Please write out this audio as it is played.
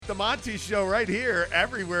the Monty Show right here,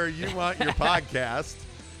 everywhere you want your podcast.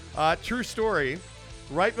 True story.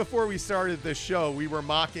 Right before we started this show, we were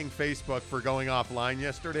mocking Facebook for going offline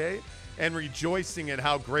yesterday and rejoicing at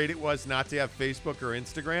how great it was not to have Facebook or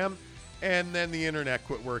Instagram. And then the internet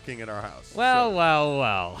quit working at our house.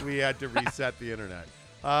 Well. We had to reset the internet.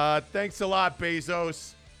 Thanks a lot,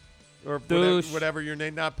 Bezos. Or whatever your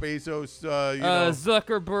name, not Bezos.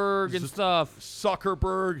 Zuckerberg and stuff.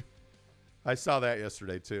 Zuckerberg. I saw that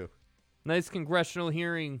yesterday, too. Nice congressional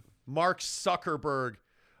hearing. Mark Zuckerberg.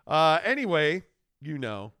 Anyway,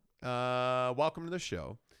 welcome to the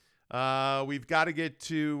show. We've got to get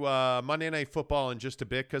to Monday Night Football in just a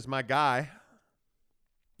bit because my guy.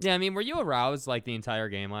 Yeah, I mean, were you aroused like the entire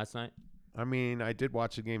game last night? I mean, I did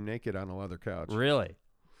watch the game naked on a leather couch. Really?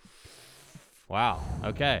 Wow.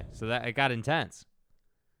 Okay, so that it got intense.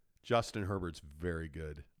 Justin Herbert's very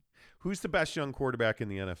good. Who's the best young quarterback in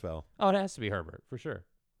the NFL? Oh, it has to be Herbert, for sure.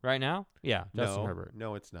 Right now? Yeah, Justin Herbert.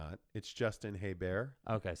 No, it's not. It's Justin Herbert.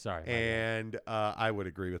 Okay, sorry. And I would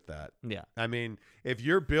agree with that. Yeah. I mean, if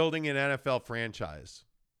you're building an NFL franchise,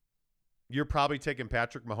 you're probably taking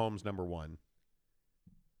Patrick Mahomes number one.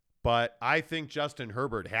 But I think Justin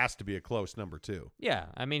Herbert has to be a close number two. Yeah,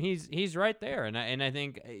 I mean, he's right there. And I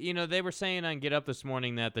think, they were saying on Get Up this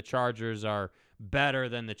morning that the Chargers are better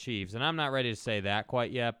than the Chiefs. And I'm not ready to say that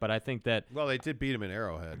quite yet, but I think that... Well, they did beat him in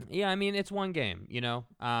Arrowhead. Yeah, I mean, it's one game,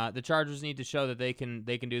 The Chargers need to show that they can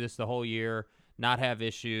do this the whole year, not have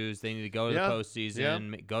issues. They need to go to the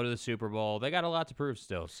postseason, go to the Super Bowl. They got a lot to prove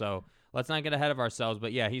still, so... Let's not get ahead of ourselves,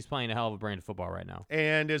 but yeah, he's playing a hell of a brand of football right now.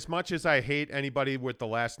 And as much as I hate anybody with the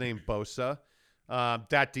last name Bosa,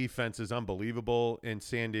 that defense is unbelievable in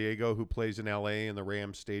San Diego, who plays in L.A. in the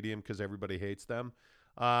Rams Stadium because everybody hates them.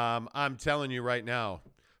 I'm telling you right now,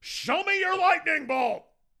 show me your lightning bolt.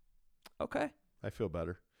 Okay. I feel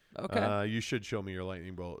better. Okay. You should show me your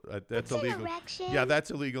lightning bolt. That's illegal. Yeah,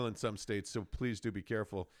 that's illegal in some states, so please do be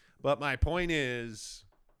careful. But my point is...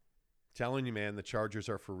 Telling you, man, the Chargers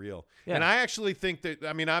are for real. Yeah. And I actually think that,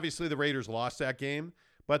 I mean, obviously the Raiders lost that game,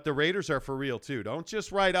 but the Raiders are for real too. Don't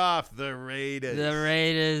just write off the Raiders. The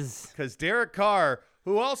Raiders. Because Derek Carr,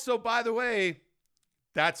 who also, by the way,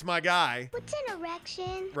 that's my guy. What's an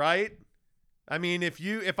erection? Right? I mean,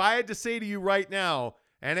 if I had to say to you right now,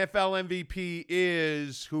 NFL MVP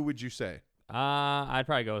is, who would you say? I'd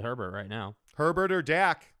probably go with Herbert right now. Herbert or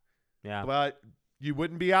Dak. Yeah. But you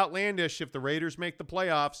wouldn't be outlandish if the Raiders make the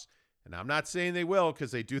playoffs. And I'm not saying they will because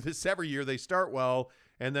they do this every year. They start well,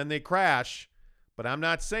 and then they crash. But I'm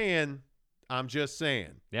not saying. I'm just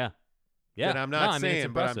saying. Yeah. Yeah. And I'm not saying,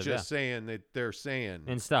 it's but I'm just saying that they're saying.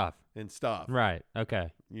 And stuff. Right.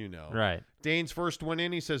 Okay. Right. Dane's first one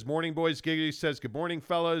in. He says, morning, boys. Giggity says, good morning,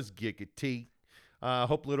 fellas. Giggity.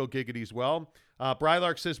 Hope little Giggity's well.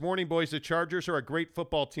 Brylark says, morning, boys. The Chargers are a great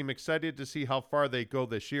football team. Excited to see how far they go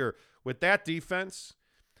this year. With that defense...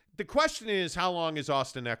 The question is, how long is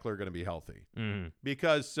Austin Eckler going to be healthy? Mm-hmm.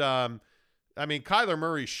 Because, Kyler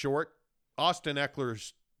Murray's short. Austin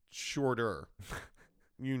Eckler's shorter.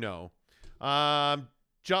 Justin,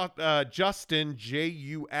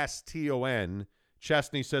 Juston,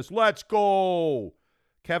 Chesney says, let's go.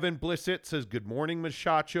 Kevin Blissett says, good morning,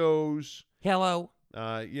 muchachos. Hello.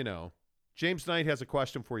 James Knight has a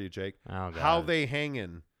question for you, Jake. Oh, God. How they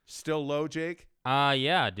hanging? Still low, Jake?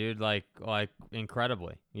 Yeah, dude, like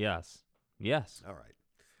incredibly. Yes.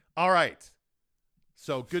 All right.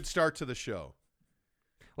 So good start to the show.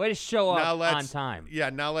 Way to show up on time. Yeah,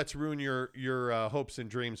 now let's ruin your hopes and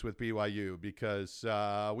dreams with BYU because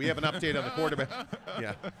we have an update on the quarterback.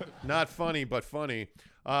 Yeah, not funny, but funny.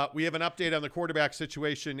 We have an update on the quarterback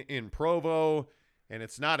situation in Provo, and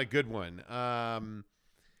it's not a good one.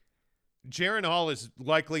 Jaren Hall is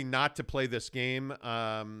likely not to play this game.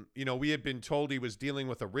 We had been told he was dealing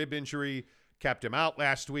with a rib injury, kept him out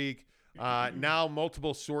last week. Now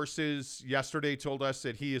multiple sources yesterday told us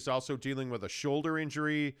that he is also dealing with a shoulder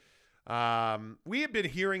injury. We have been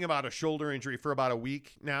hearing about a shoulder injury for about a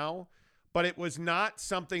week now, but it was not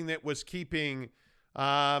something that was keeping,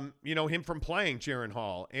 him from playing, Jaren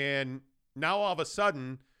Hall. And now all of a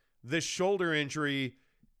sudden, this shoulder injury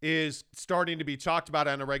is starting to be talked about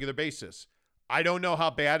on a regular basis. I don't know how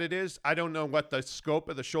bad it is. I don't know what the scope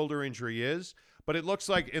of the shoulder injury is, but it looks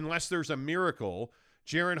like unless there's a miracle,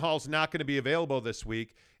 Jaren Hall's not going to be available this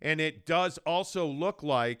week. And it does also look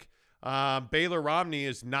like Baylor Romney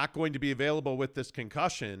is not going to be available with this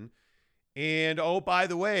concussion. And, oh, by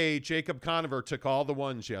the way, Jacob Conover took all the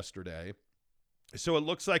ones yesterday. So it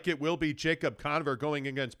looks like it will be Jacob Conover going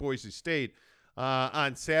against Boise State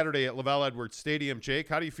on Saturday at LaVell Edwards Stadium. Jake,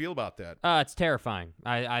 how do you feel about that? It's terrifying.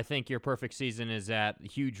 I think your perfect season is at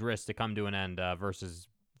huge risk to come to an end versus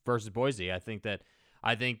versus Boise. I think that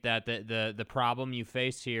the problem you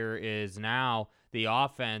face here is now the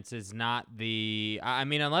offense is not the – I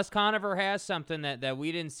mean, unless Conover has something that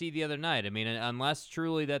we didn't see the other night. I mean, unless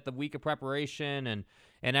truly that the week of preparation and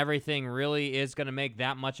everything really is going to make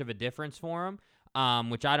that much of a difference for him,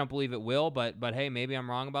 which I don't believe it will. But hey, maybe I'm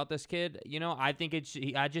wrong about this kid. I think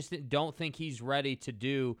I just don't think he's ready to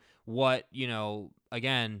do what,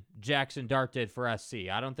 again, Jackson Dart did for SC.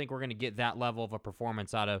 I don't think we're going to get that level of a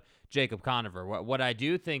performance out of Jacob Conover. What I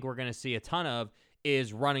do think we're going to see a ton of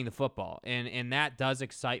is running the football, and that does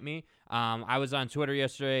excite me. I was on Twitter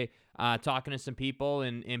yesterday talking to some people,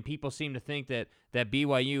 and people seem to think that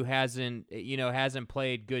BYU hasn't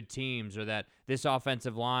played good teams, or that this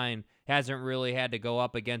offensive line hasn't really had to go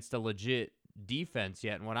up against a legit defense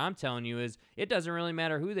yet. And what I'm telling you is it doesn't really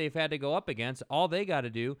matter who they've had to go up against. All they got to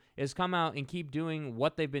do is come out and keep doing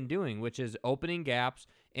what they've been doing, which is opening gaps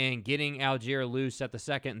and getting Algier loose at the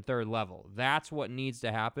second and third level. That's what needs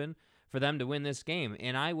to happen for them to win this game.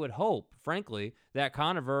 And I would hope, frankly, that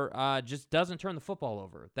Conover just doesn't turn the football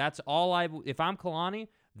over. That's all if I'm Kalani,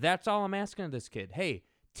 that's all I'm asking of this kid. Hey,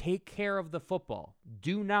 take care of the football.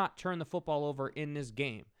 Do not turn the football over in this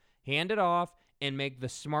game. Hand it off and make the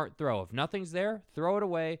smart throw. If nothing's there, throw it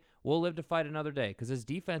away. We'll live to fight another day, because his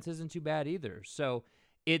defense isn't too bad either. So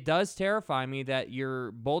it does terrify me that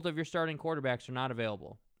both of your starting quarterbacks are not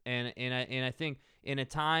available. And I think in a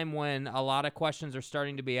time when a lot of questions are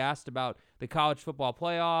starting to be asked about the college football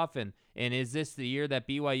playoff, and is this the year that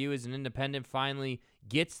BYU as an independent finally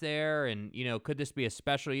gets there, and could this be a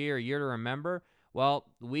special year, a year to remember?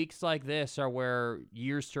 Well, weeks like this are where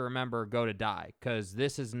years to remember go to die, because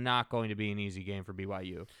this is not going to be an easy game for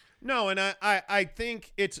BYU. No, and I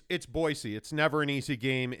think it's Boise. It's never an easy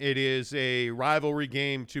game. It is a rivalry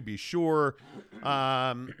game, to be sure.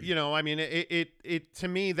 I mean, it to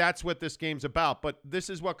me, that's what this game's about. But this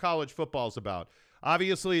is what college football is about.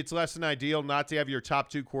 Obviously, it's less than ideal not to have your top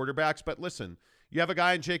two quarterbacks. But listen, you have a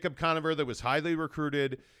guy in Jacob Conover that was highly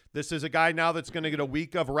recruited. This is a guy now that's going to get a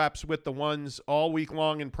week of reps with the ones all week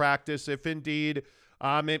long in practice. If indeed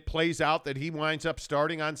it plays out that he winds up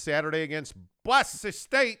starting on Saturday against Boise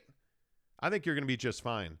State, I think you're going to be just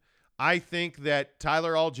fine. I think that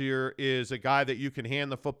Tyler Algier is a guy that you can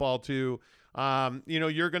hand the football to.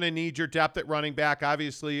 You're going to need your depth at running back.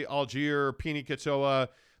 Obviously, Algier, Pini Katoa,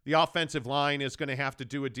 the offensive line is going to have to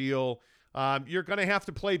do a deal. You're going to have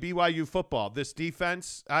to play BYU football. This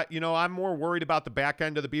defense, I'm more worried about the back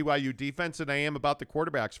end of the BYU defense than I am about the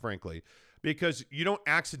quarterbacks, frankly, because you don't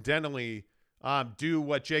accidentally do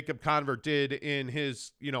what Jacob Conover did in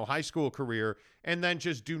his, high school career and then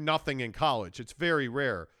just do nothing in college. It's very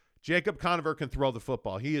rare. Jacob Conover can throw the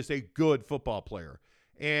football. He is a good football player.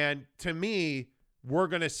 And to me, we're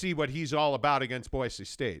going to see what he's all about against Boise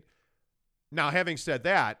State. Now, having said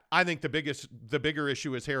that, I think the bigger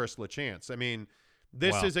issue is Harris LaChance. I mean,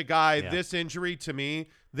 this is a guy, this injury to me,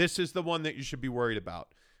 this is the one that you should be worried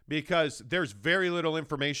about, because there's very little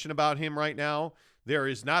information about him right now. There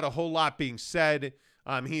is not a whole lot being said.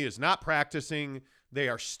 He is not practicing. They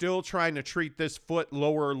are still trying to treat this foot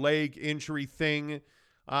lower leg injury thing,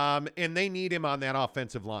 and they need him on that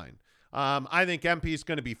offensive line. I think MP is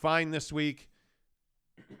going to be fine this week.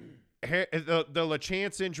 The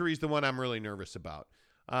LaChance injury is the one I'm really nervous about,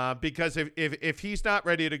 because if he's not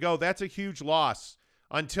ready to go, that's a huge loss.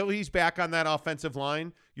 Until he's back on that offensive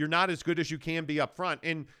line, you're not as good as you can be up front.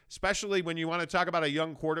 And especially when you want to talk about a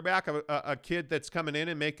young quarterback, a kid that's coming in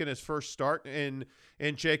and making his first start in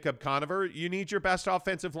Jacob Conover, you need your best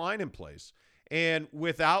offensive line in place. And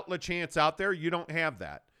without LaChance out there, you don't have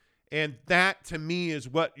that. And that, to me, is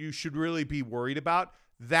what you should really be worried about.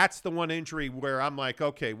 That's the one injury where I'm like,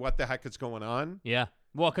 okay, what the heck is going on? Yeah.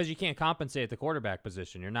 Well, because you can't compensate the quarterback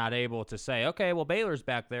position. You're not able to say, okay, well, Baylor's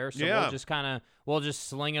back there, so we'll just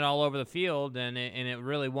sling it all over the field, and it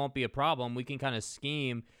really won't be a problem. We can kind of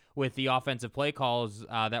scheme with the offensive play calls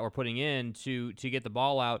that we're putting in to get the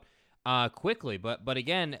ball out quickly. But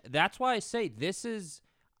again, that's why I say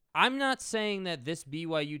I'm not saying that this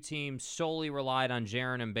BYU team solely relied on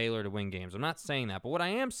Jaron and Baylor to win games. I'm not saying that. But what I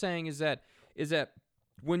am saying is that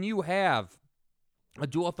when you have a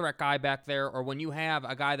dual threat guy back there, or when you have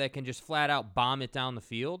a guy that can just flat out bomb it down the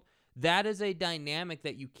field, that is a dynamic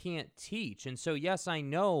that you can't teach. And so, yes, I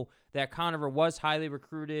know that Conover was highly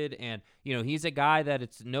recruited, and, he's a guy that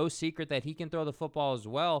it's no secret that he can throw the football as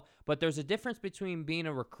well. But there's a difference between being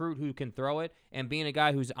a recruit who can throw it and being a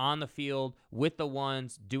guy who's on the field with the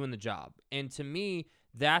ones doing the job. And to me,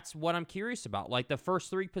 that's what I'm curious about. Like the first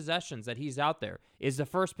three possessions that he's out there, is the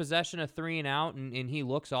first possession a 3 and out and he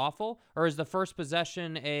looks awful? Or is the first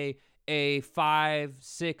possession a a 5,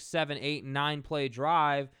 6, 7, 8, 9 play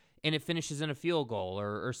drive and it finishes in a field goal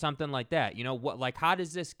or something like that. How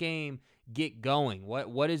does this game get going?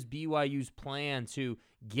 What is BYU's plan to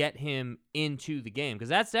get him into the game? Because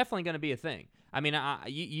that's definitely going to be a thing. I mean,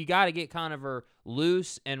 you got to get Conover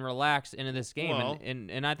loose and relaxed into this game, Well,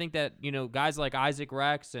 and I think that guys like Isaac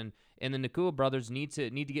Rex and the Nakua brothers need to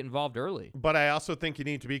get involved early. But I also think you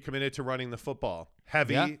need to be committed to running the football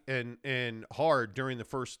heavy and hard during the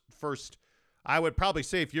first. I would probably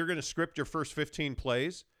say if you're going to script your first 15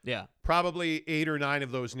 plays, probably 8 or 9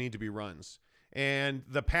 of those need to be runs, and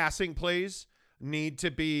the passing plays need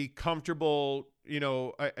to be comfortable.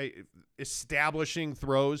 Establishing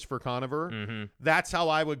throws for Conover. Mm-hmm. That's how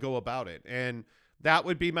I would go about it. And that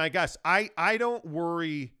would be my guess. I don't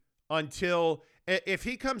worry until if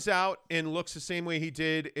he comes out and looks the same way he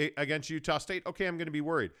did against Utah State, okay, I'm going to be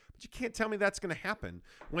worried. But you can't tell me that's going to happen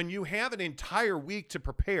when you have an entire week to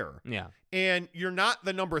prepare. Yeah. And you're not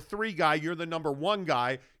the number 3 guy. You're the number 1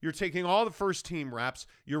 guy. You're taking all the first team reps.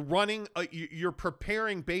 You're running. You're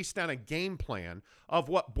preparing based on a game plan of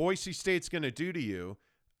what Boise State's going to do to you.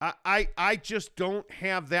 I just don't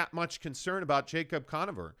have that much concern about Jacob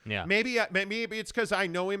Conover. Yeah. Maybe it's because I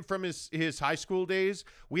know him from his high school days.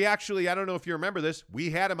 We actually, I don't know if you remember this, we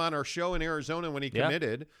had him on our show in Arizona when he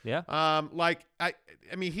committed. Yeah. I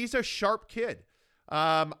mean, he's a sharp kid.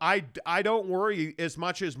 I don't worry as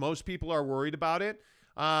much as most people are worried about it.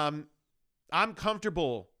 I'm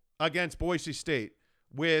comfortable against Boise State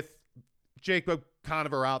with Jacob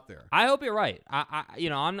Conover out there. I hope you're right.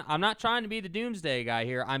 I'm not trying to be the doomsday guy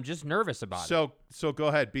here. I'm just nervous about it. So go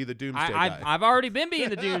ahead, be the doomsday guy. I've already been being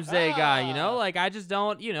the doomsday guy. I just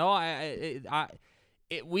don't.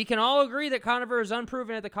 We can all agree that Conover is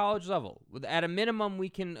unproven at the college level. At a minimum, we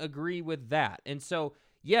can agree with that. And so,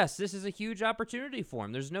 yes, this is a huge opportunity for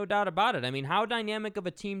him. There's no doubt about it. I mean, how dynamic of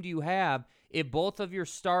a team do you have if both of your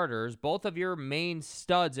starters, both of your main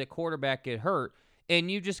studs at quarterback get hurt? And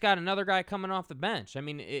you just got another guy coming off the bench. I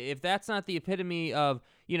mean, if that's not the epitome of,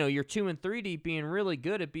 your 2 and 3 deep being really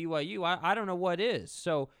good at BYU, I don't know what is.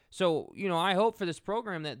 So I hope for this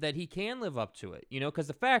program that he can live up to it, because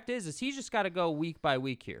the fact is he's just got to go week by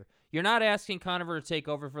week here. You're not asking Conover to take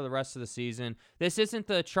over for the rest of the season. This isn't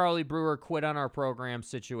the Charlie Brewer quit on our program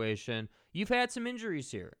situation. You've had some injuries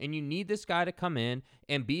here, and you need this guy to come in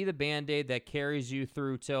and be the Band-Aid that carries you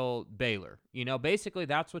through till Baylor. Basically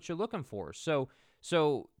that's what you're looking for. So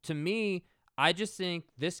to me, I just think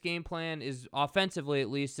this game plan is offensively,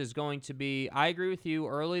 at least, is going to be, I agree with you,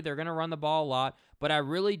 early. They're going to run the ball a lot, but I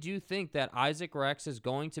really do think that Isaac Rex is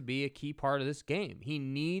going to be a key part of this game. He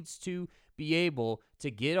needs to be able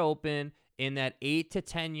to get open in that 8 to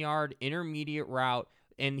 10 yard intermediate route,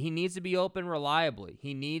 and he needs to be open reliably.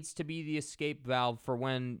 He needs to be the escape valve for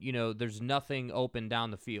when, there's nothing open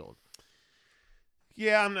down the field.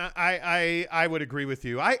 Yeah, I would agree with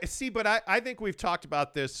you. I think we've talked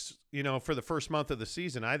about this, for the first month of the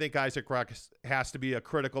season. I think Isaac Rex has to be a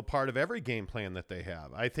critical part of every game plan that they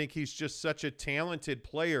have. I think he's just such a talented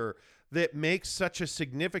player that makes such a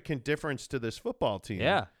significant difference to this football team.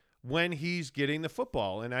 Yeah. When he's getting the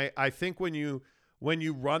football. And I think when you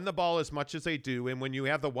run the ball as much as they do, and when you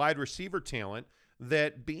have the wide receiver talent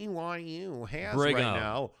that BYU has right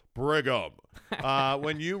now, Brigham.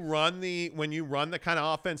 When you run the kind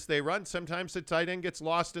of offense they run, sometimes the tight end gets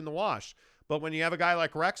lost in the wash. But when you have a guy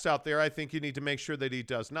like Rex out there, I think you need to make sure that he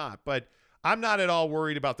does not. But I'm not at all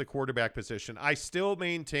worried about the quarterback position. I still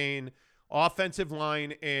maintain offensive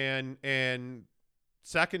line and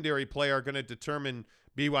secondary play are going to determine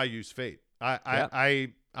BYU's fate.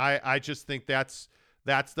 I just think that's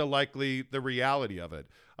the reality of it.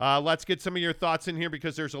 Let's get some of your thoughts in here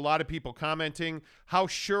because there's a lot of people commenting. How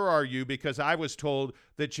sure are you? Because I was told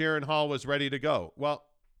that Jaren Hall was ready to go. Well,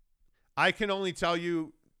 I can only tell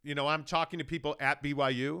you, I'm talking to people at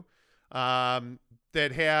BYU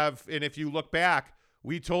that have, and if you look back,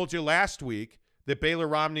 we told you last week that Baylor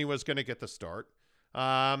Romney was going to get the start.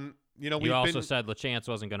 You also said LaChance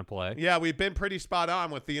wasn't going to play. Yeah, we've been pretty spot on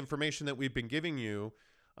with the information that we've been giving you.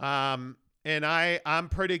 And I'm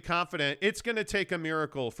pretty confident it's going to take a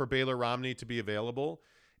miracle for Baylor Romney to be available.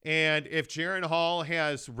 And if Jaren Hall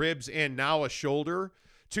has ribs and now a shoulder,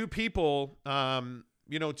 2 people,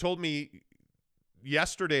 told me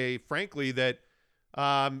yesterday, frankly, that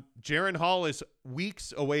Jaren Hall is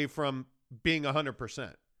weeks away from being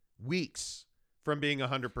 100%. Weeks from being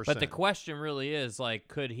 100%. But the question really is,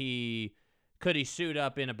 could he Could he suit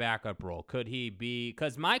up in a backup role? Could he be?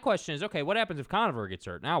 Because my question is, okay, what happens if Conover gets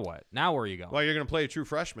hurt? Now what? Now where are you going? Well, you're going to play a true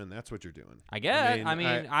freshman. That's what you're doing. I guess.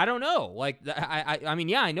 I don't know. Like, I mean,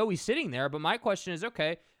 yeah, I know he's sitting there, but my question is,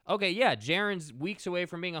 okay, yeah, Jaren's weeks away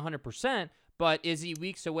from being 100%, but is he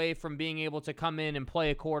weeks away from being able to come in and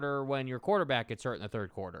play a quarter when your quarterback gets hurt in the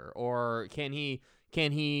third quarter? Or can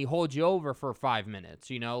he hold you over for 5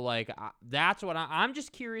 minutes? That's what I'm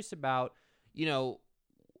just curious about,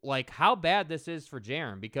 like how bad this is for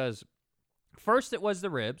Jaren, because first it was the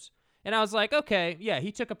ribs, and I was like, okay, yeah,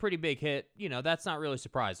 he took a pretty big hit. That's not really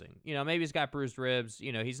surprising. Maybe he's got bruised ribs.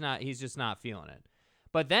 He's just not feeling it.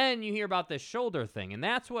 But then you hear about this shoulder thing, and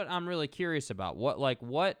that's what I'm really curious about. Certainly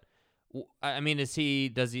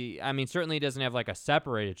he doesn't have like a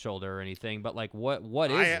separated shoulder or anything, but like what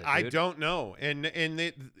is it, dude? I don't know.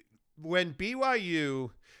 When BYU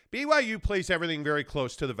plays everything very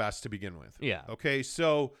close to the vest to begin with. Yeah. Okay.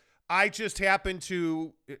 So I just happen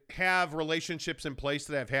to have relationships in place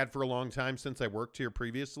that I've had for a long time since I worked here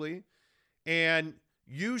previously. And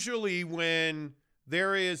usually when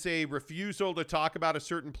there is a refusal to talk about a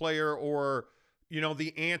certain player, or,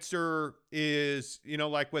 the answer is,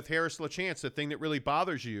 like with Harris LaChance, the thing that really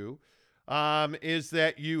bothers you is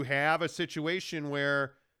that you have a situation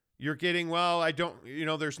where you're getting, well, I don't,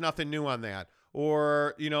 there's nothing new on that.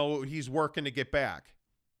 Or, he's working to get back.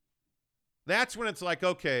 That's when it's like,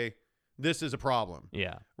 okay, this is a problem.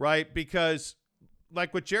 Yeah. Right? Because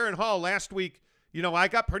like with Jaren Hall last week, I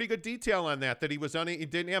got pretty good detail on that he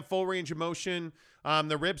didn't have full range of motion.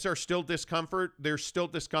 The ribs are still discomfort. There's still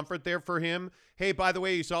discomfort there for him. Hey, by the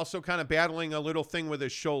way, he's also kind of battling a little thing with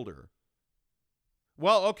his shoulder.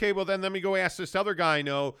 Well, okay, well then let me go ask this other guy I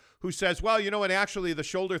know who says, well, what, actually the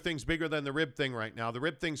shoulder thing's bigger than the rib thing right now. The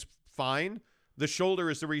rib thing's fine. The shoulder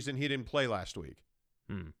is the reason he didn't play last week.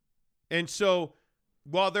 And so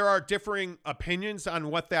while there are differing opinions on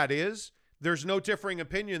what that is, there's no differing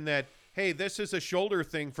opinion that, hey, this is a shoulder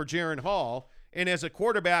thing for Jaren Hall. And as a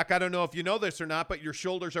quarterback, I don't know if you know this or not, but your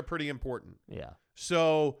shoulders are pretty important. Yeah.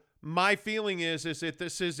 So my feeling is that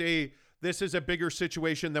this is a bigger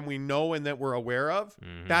situation than we know and that we're aware of.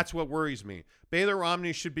 Mm-hmm. That's what worries me. Baylor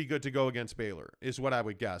Romney should be good to go against Baylor, is what I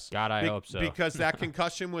would guess. God, I hope so. Because that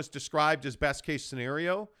concussion was described as best case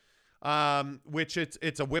scenario, which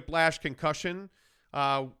it's a whiplash concussion,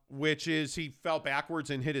 which is he fell backwards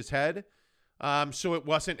and hit his head. So it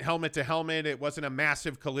wasn't helmet to helmet. It wasn't a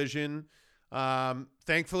massive collision.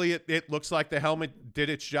 Thankfully, it looks like the helmet did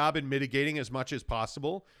its job in mitigating as much as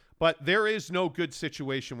possible. But there is no good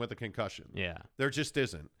situation with a concussion. Yeah. There just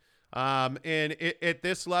isn't. And at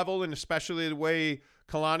this level, and especially the way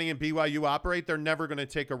Kalani and BYU operate, they're never going to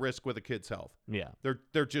take a risk with a kid's health. Yeah.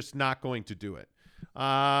 They're just not going to do it.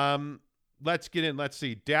 Let's get in. Let's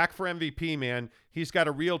see. Dak for MVP, man. He's got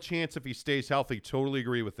a real chance if he stays healthy. Totally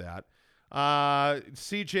agree with that.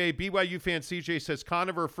 BYU fan CJ says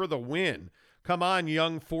Conover for the win. Come on,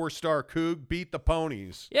 young 4-star Coug, beat the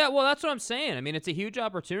ponies. Yeah, well, that's what I'm saying. I mean, it's a huge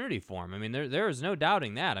opportunity for him. I mean, there is no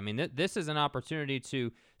doubting that. I mean, this is an opportunity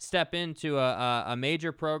to step into a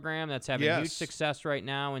major program that's having huge success right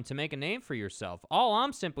now and to make a name for yourself. All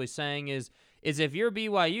I'm simply saying is if you're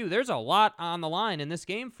BYU, there's a lot on the line in this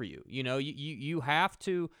game for you. You have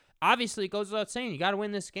to. Obviously, it goes without saying, you got to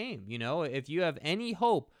win this game. If you have any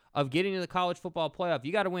hope of getting to the college football playoff,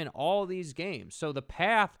 you got to win all these games. So the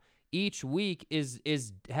path each week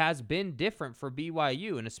has been different for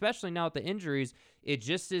BYU, and especially now with the injuries, it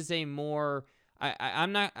just is a more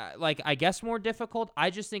I'm not I guess more difficult. I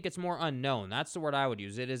just think it's more unknown. That's the word I would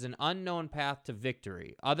use. It is an unknown path to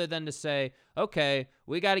victory, other than to say, okay,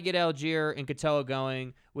 we got to get Algier and Katoa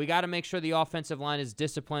going. We got to make sure the offensive line is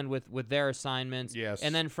disciplined with their assignments. Yes.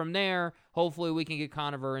 And then from there, hopefully we can get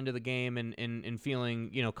Conover into the game and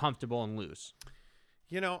feeling, comfortable and loose.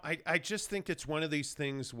 I just think it's one of these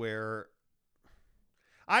things where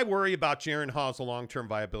I worry about Jaren Hall's long-term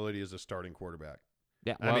viability as a starting quarterback.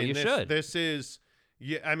 Yeah, well, you should. This is,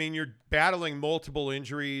 you're battling multiple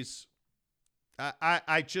injuries.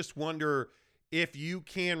 I just wonder if you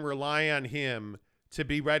can rely on him to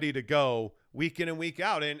be ready to go week in and week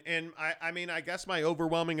out. And I guess my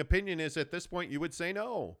overwhelming opinion is at this point you would say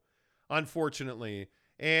no, unfortunately.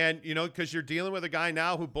 And, because you're dealing with a guy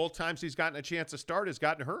now who both times he's gotten a chance to start has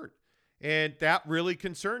gotten hurt. And that really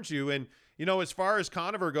concerns you. And, as far as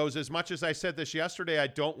Conover goes, as much as I said this yesterday, I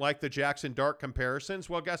don't like the Jackson Dart comparisons.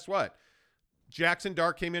 Well, guess what? Jackson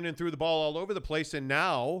Dart came in and threw the ball all over the place. And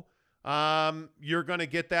now you're going to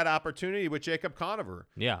get that opportunity with Jacob Conover.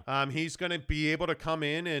 Yeah. He's going to be able to come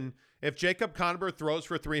in, and if Jacob Conover throws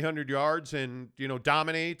for 300 yards and,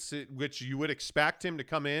 dominates, which you would expect him to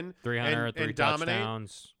come in 300, and three dominate.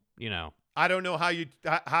 touchdowns, I don't know how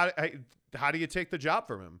do you take the job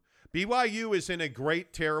from him? BYU is in a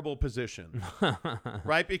great, terrible position,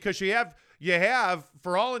 right? Because you have,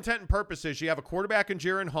 for all intent and purposes, you have a quarterback in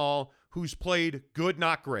Jaron Hall who's played good,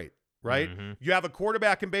 not great, right? Mm-hmm. You have a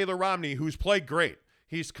quarterback in Baylor Romney who's played great.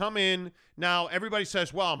 He's come in. Now, everybody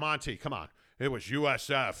says, well, Monty, come on. It was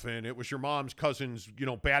USF, and it was your mom's cousin's,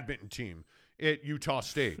 badminton team at Utah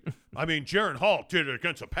State. I mean, Jaron Hall did it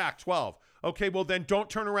against a Pac-12. Okay, well, then don't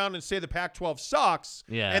turn around and say the Pac-12 sucks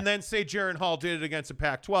and then say Jaron Hall did it against a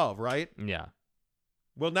Pac-12, right? Yeah.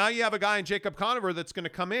 Well, now you have a guy in Jacob Conover that's going to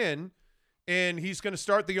come in, and he's going to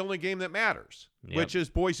start the only game that matters, which is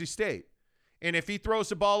Boise State. And if he throws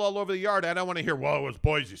the ball all over the yard, I don't want to hear, well, it was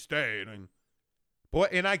Boise State.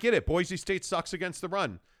 And I get it. Boise State sucks against the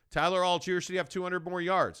run. Tyler Algier should have 200 more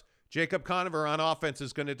yards. Jacob Conover on offense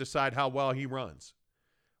is going to decide how well he runs,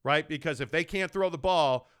 right? Because if they can't throw the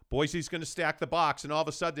ball, Boise's going to stack the box, and all of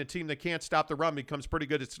a sudden, a team that can't stop the run becomes pretty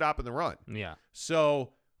good at stopping the run. Yeah.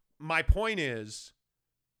 So my point is,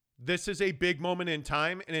 this is a big moment in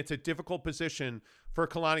time, and it's a difficult position for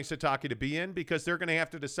Kalani Sitake to be in because they're going to have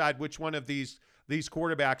to decide which one of these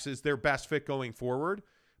quarterbacks is their best fit going forward.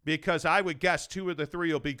 Because I would guess 2 of the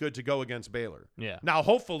 3 will be good to go against Baylor. Yeah. Now,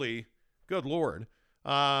 hopefully, good Lord,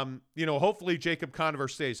 hopefully Jacob Conover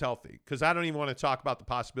stays healthy because I don't even want to talk about the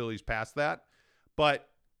possibilities past that. But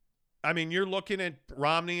I mean, you're looking at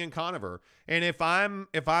Romney and Conover, and if I'm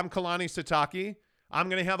Kalani Sitake, I'm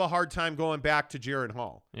going to have a hard time going back to Jaron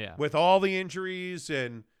Hall. Yeah. With all the injuries,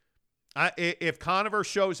 and if Conover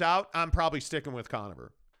shows out, I'm probably sticking with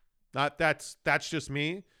Conover. That's just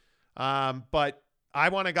me. But I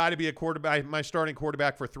want a guy to be a quarterback, my starting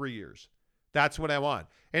quarterback for 3 years. That's what I want.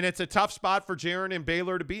 And it's a tough spot for Jaron and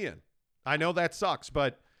Baylor to be in. I know that sucks,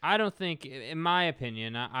 but I don't think, in my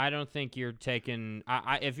opinion, I don't think you're taking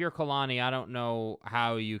if you're Kalani, I don't know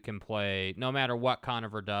how you can play, no matter what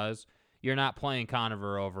Conover does, you're not playing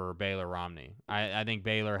Conover over Baylor Romney. I think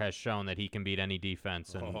Baylor has shown that he can beat any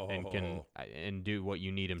defense and do what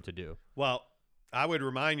you need him to do. Well, I would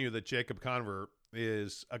remind you that Jacob Conover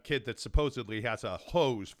is a kid that supposedly has a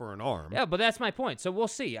hose for an arm. Yeah, but that's my point. So we'll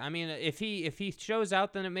see. I mean, if he shows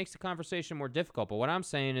out, then it makes the conversation more difficult. But what I'm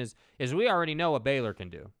saying is we already know what Baylor can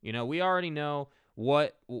do. We already know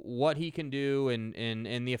what he can do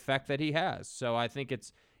and the effect that he has. So I think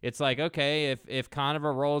it's like, okay, if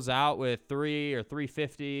Conover rolls out with 3 or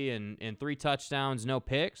 350 and 3 touchdowns, no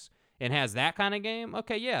picks, and has that kind of game,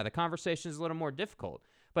 okay, yeah, the conversation is a little more difficult.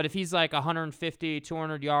 But if he's like 150,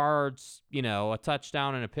 200 yards, a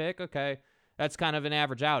touchdown and a pick, okay, that's kind of an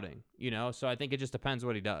average outing, So I think it just depends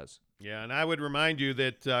what he does. Yeah, and I would remind you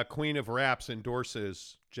that Queen of Raps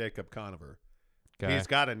endorses Jacob Conover. Okay. He's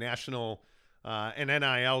got a national, an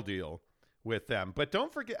NIL deal with them. But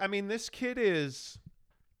don't forget, I mean, this kid is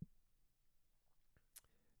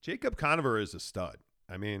 – Jacob Conover is a stud.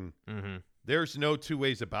 I mean, There's no two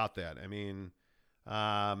ways about that. I mean,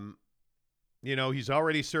 he's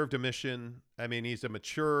already served a mission. I mean, he's a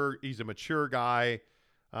mature guy.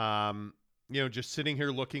 Just sitting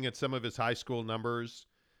here looking at some of his high school numbers,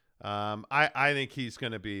 I think he's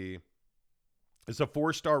going to be, as a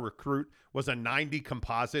 4-star recruit, was a 90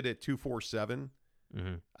 composite at 247.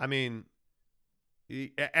 I mean,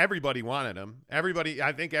 everybody wanted him.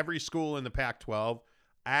 I think every school in the Pac-12,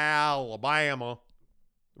 Alabama,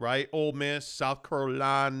 right? Ole Miss, South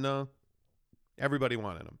Carolina, everybody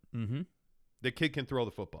wanted him. The kid can throw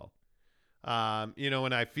the football.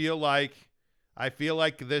 And I feel like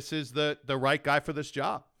this is the right guy for this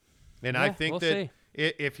job. And I think that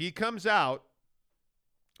if he comes out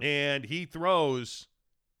and he throws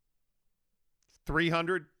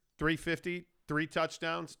 300, 350, 3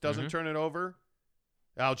 touchdowns, doesn't turn it over,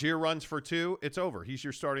 Algier runs for 2, it's over. He's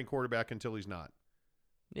your starting quarterback until he's not.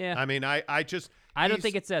 Yeah. I mean, I don't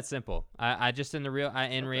think it's that simple. I just in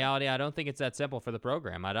reality, I don't think it's that simple for the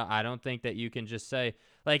program. I don't think that you can just say,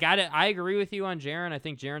 like, I agree with you on Jaron. I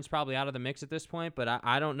think Jaron's probably out of the mix at this point, but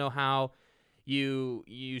I don't know how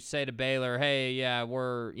you say to Baylor, hey, yeah,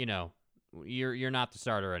 you're not the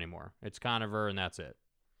starter anymore. It's Conover and that's it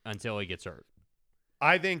until he gets hurt.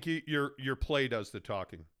 I think your play does the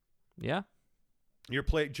talking. Yeah. Your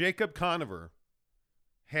play, Jacob Conover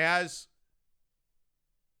has.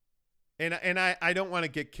 And I don't want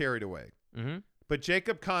to get carried away, but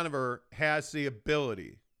Jacob Conover has the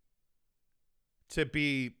ability to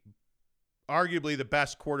be arguably the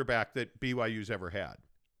best quarterback that BYU's ever had.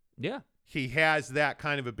 Yeah. He has that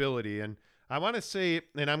kind of ability. And I want to say,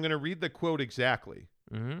 and I'm going to read the quote exactly.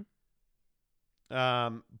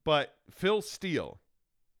 But Phil Steele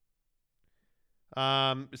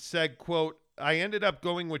said, quote, I ended up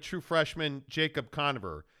going with true freshman Jacob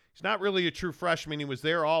Conover. He's not really a true freshman. He was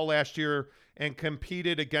there all last year and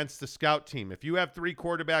competed against the scout team. If you have 3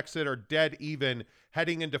 quarterbacks that are dead even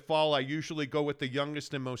heading into fall, I usually go with the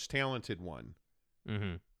youngest and most talented one.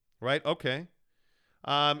 Mm-hmm. Right? Okay.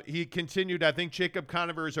 He continued, I think Jacob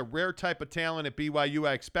Conover is a rare type of talent at BYU.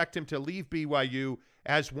 I expect him to leave BYU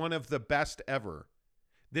as one of the best ever.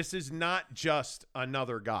 This is not just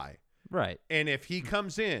another guy. Right. And if he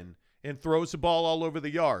comes in and throws the ball all over the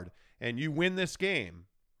yard and you win this game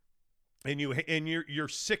and you're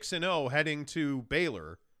 6-0 heading to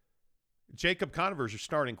Baylor, Jacob Conover is your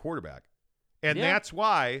starting quarterback. And that's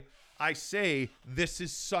why I say this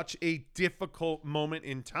is such a difficult moment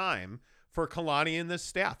in time for Kalani and this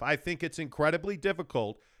staff. I think it's incredibly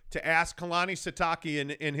difficult to ask Kalani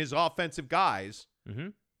Sitake and his offensive guys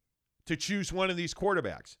to choose one of these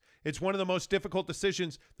quarterbacks. It's one of the most difficult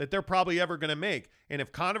decisions that they're probably ever going to make. And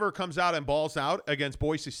if Conover comes out and balls out against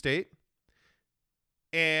Boise State,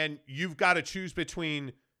 and you've got to choose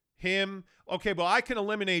between him, okay, well, I can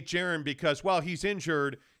eliminate Jaron because, well, he's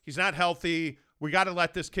injured, he's not healthy, we got to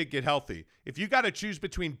let this kid get healthy. If you got to choose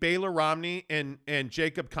between Baylor Romney and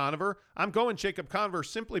Jacob Conover, I'm going Jacob Conover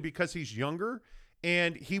simply because he's younger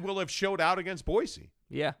and he will have showed out against Boise.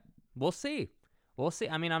 Yeah, we'll see. We'll see.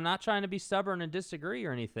 I mean, I'm not trying to be stubborn and disagree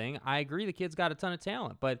or anything. I agree the kid's got a ton of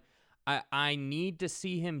talent, but I need to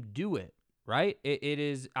see him do it, right? It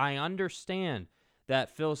is. I understand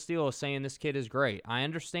that Phil Steele is saying this kid is great. I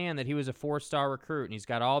understand that he was a 4-star recruit and he's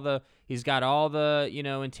got all the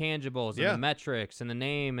intangibles and the metrics and the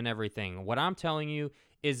name and everything. What I'm telling you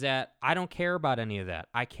is that I don't care about any of that.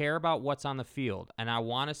 I care about what's on the field, and I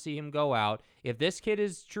want to see him go out. If this kid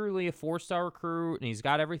is truly a 4-star recruit and he's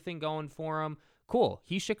got everything going for him, cool.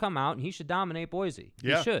 He should come out and he should dominate Boise.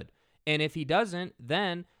 Yeah. He should. And if he doesn't,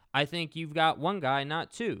 then I think you've got one guy,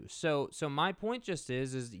 not two. So my point just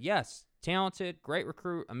is yes, talented, great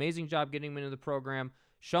recruit, amazing job getting him into the program.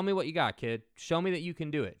 Show me what you got, kid. Show me that you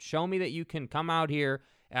can do it. Show me that you can come out here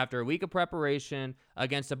after a week of preparation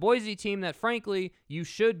against a Boise team that, frankly, you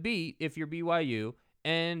should beat if you're BYU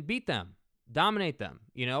and beat them. Dominate them,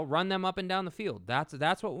 run them up and down the field. That's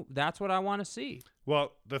what I want to see.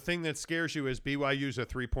 Well, the thing that scares you is BYU's a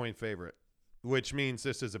 3-point favorite, which means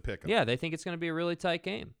this is a pick-em. Yeah, they think it's going to be a really tight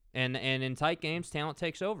game. And in tight games, talent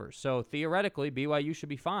takes over. So theoretically, BYU should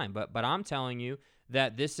be fine. But I'm telling you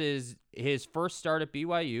that this is his first start at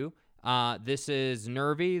BYU. This is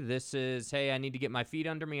nervy. This is, hey, I need to get my feet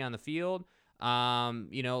under me on the field.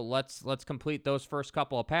 Let's complete those first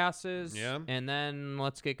couple of passes. Yeah. And then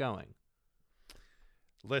let's get going.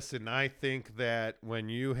 Listen, I think that when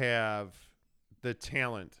you have the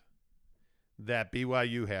talent that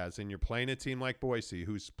BYU has, and you're playing a team like Boise,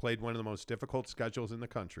 who's played one of the most difficult schedules in the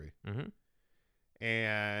country,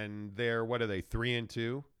 and they're, what are they,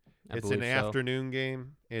 3-2? It's an afternoon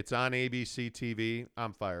game. It's on ABC TV.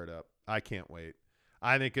 I'm fired up. I can't wait.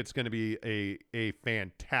 I think it's going to be a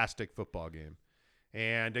fantastic football game.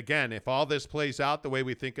 And, again, if all this plays out the way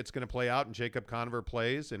we think it's going to play out and Jacob Conover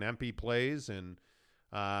plays and MP plays and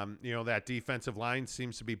that defensive line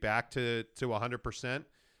seems to be back to 100%,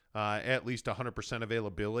 at least 100%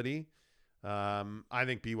 availability. I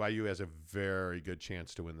think BYU has a very good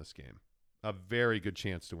chance to win this game. A very good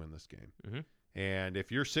chance to win this game. And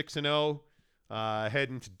if you're 6-0,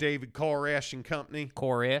 heading to David Koresh and company.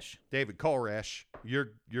 David Koresh,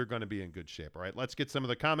 you're going to be in good shape. All right, let's get some of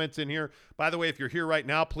the comments in here. By the way, if you're here right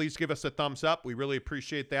now, please give us a thumbs up. We really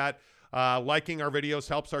appreciate that. Liking our videos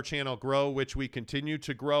helps our channel grow, which we continue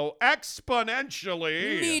to grow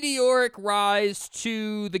exponentially. Meteoric rise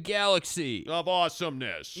to the galaxy of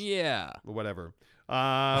awesomeness. Yeah. Whatever.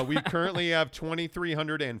 We currently have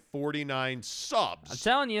 2,349 subs. I'm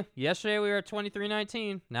telling you, yesterday we were at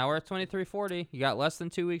 2,319. Now we're at 2,340. You got less than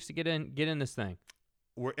 2 weeks to get in this thing.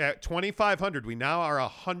 We're at 2,500. We now are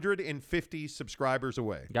 150 subscribers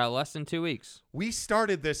away. Got less than 2 weeks. We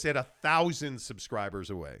started this at 1,000 subscribers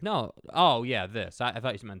away. No. Oh, yeah, this. I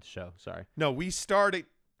thought you meant the show. Sorry. No, we started.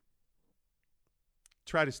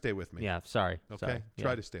 Try to stay with me. Yeah, sorry. Okay? Sorry.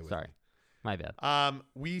 Try to stay with me. Sorry. My bad.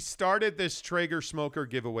 We started this Traeger Smoker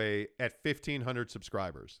giveaway at 1,500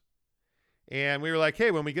 subscribers. And we were like,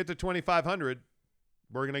 hey, when we get to 2,500,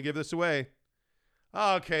 we're going to give this away.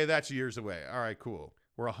 Okay, that's years away. All right, cool.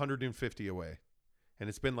 We're 150 away. And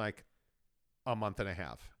it's been like a month and a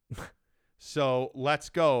half. So let's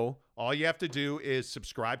go. All you have to do is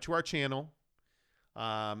subscribe to our channel.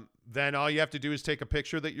 Then all you have to do is take a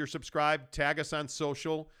picture that you're subscribed, tag us on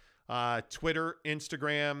social, Twitter,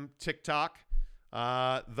 Instagram, TikTok,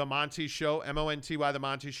 The Monty Show, MONTY, The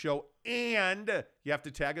Monty Show, and you have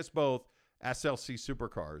to tag us both, SLC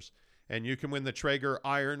Supercars. And you can win the Traeger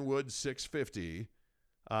Ironwood 650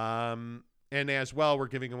 And as well, we're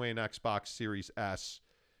giving away an Xbox Series S.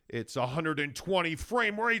 It's 120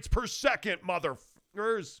 frame rates per second,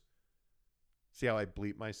 motherfuckers. See how I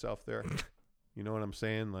bleep myself there? You know what I'm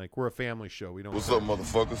saying? Like, we're a family show. We don't. What's up,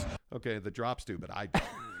 motherfuckers? Okay, the drops do, but I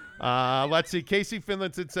don't. Let's see. Casey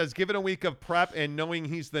Finlinson says, given a week of prep and knowing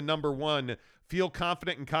he's the number one, feel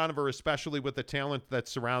confident in Conover, especially with the talent that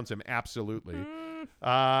surrounds him. Absolutely.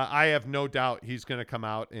 I have no doubt he's going to come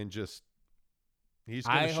out and just he's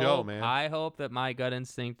going to show, man. I hope that my gut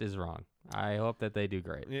instinct is wrong. I hope that they do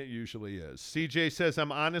great. It usually is. CJ says,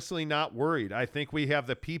 I'm honestly not worried. I think we have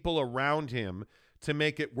the people around him to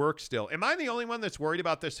make it work still. Am I the only one that's worried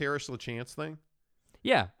about this Harris LaChance thing?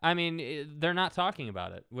 Yeah. I mean, they're not talking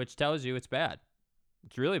about it, which tells you it's bad.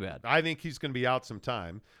 It's really bad. I think he's going to be out some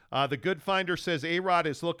time. The Good Finder says A-Rod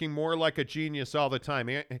is looking more like a genius all the time.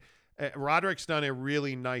 Roderick's done a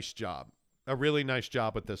really nice job. A really nice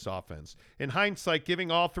job with this offense. In hindsight, giving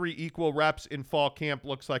all three equal reps in fall camp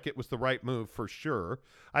looks like it was the right move for sure.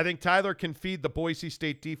 I think Tyler can feed the Boise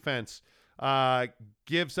State defense.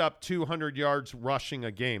 Gives up 200 yards rushing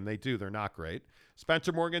a game. They do. They're not great.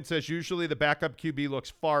 Spencer Morgan says usually the backup QB looks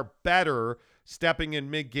far better stepping in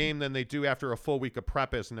mid-game than they do after a full week of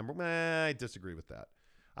prep as a number. I disagree with that.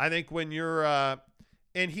 I think when you're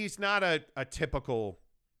and he's not a typical –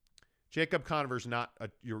 Jacob Conover's not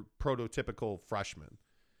your prototypical freshman.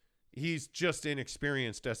 He's just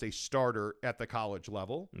inexperienced as a starter at the college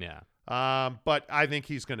level. Yeah. But I think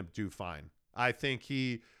he's going to do fine. I think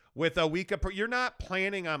with a week of – you're not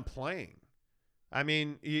planning on playing. I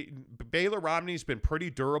mean, Baylor Romney's been pretty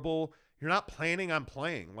durable. You're not planning on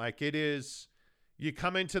playing. Like it is – you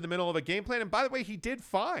come into the middle of a game plan. And by the way, he did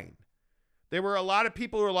fine. There were a lot of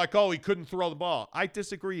people who were like, oh, he couldn't throw the ball. I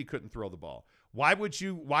disagree he couldn't throw the ball. Why would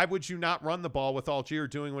you not run the ball with Algier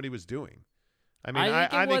doing what he was doing? I mean,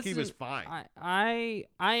 I think he was fine. I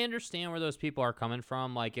understand where those people are coming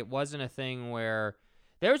from. Like, it wasn't a thing where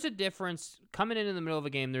there's a difference coming in the middle of a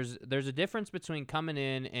game. There's a difference between coming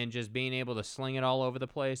in and just being able to sling it all over the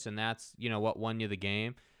place, and that's, what won you the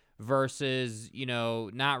game, versus,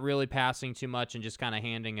 not really passing too much and just kind of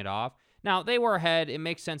handing it off. Now, they were ahead. It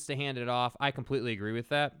makes sense to hand it off. I completely agree with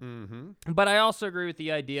that. Mm-hmm. But I also agree with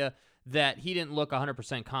the idea that he didn't look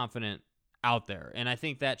 100% confident out there. And I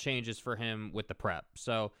think that changes for him with the prep.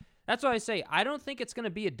 So that's why I say I don't think it's going to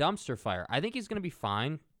be a dumpster fire. I think he's going to be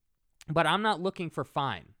fine, but I'm not looking for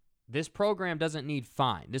fine. This program doesn't need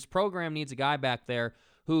fine. This program needs a guy back there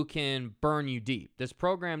who can burn you deep. This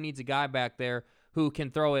program needs a guy back there who can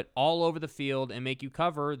throw it all over the field and make you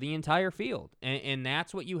cover the entire field. And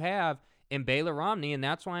that's what you have in Baylor Romney, and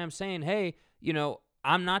that's why I'm saying, hey,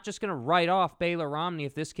 I'm not just going to write off Baylor Romney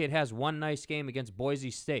if this kid has one nice game against Boise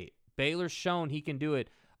State. Baylor's shown he can do it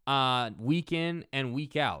week in and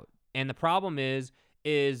week out. And the problem is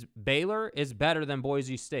Baylor is better than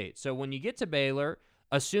Boise State. So when you get to Baylor,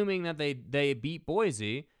 assuming that they beat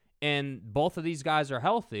Boise and both of these guys are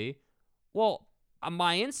healthy, well,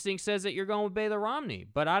 my instinct says that you're going with Baylor Romney,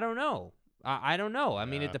 but I don't know. I don't know. I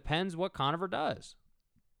mean, it depends what Conover does.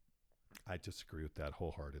 I disagree with that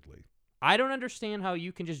wholeheartedly. I don't understand how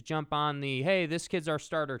you can just jump on hey, this kid's our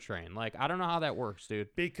starter train. Like, I don't know how that works, dude.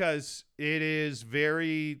 Because it's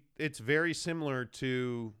very similar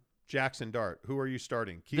to Jackson Dart. Who are you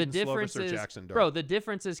starting? Keaton Slovis or Jackson Dart? Bro, the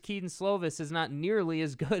difference is Keaton Slovis is not nearly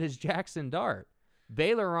as good as Jackson Dart.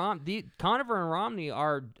 Conover and Romney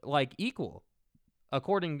are like equal,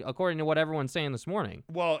 according to what everyone's saying this morning.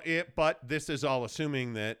 Well, but this is all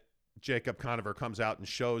assuming that Jacob Conover comes out and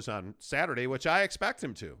shows on Saturday, which I expect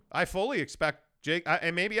him to. I fully expect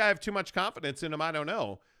and maybe I have too much confidence in him. I don't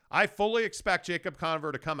know. I fully expect Jacob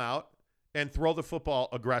Conover to come out and throw the football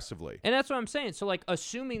aggressively. And that's what I'm saying. So, like,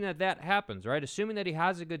 assuming that happens, right? Assuming that he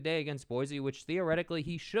has a good day against Boise, which theoretically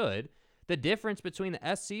he should, the difference between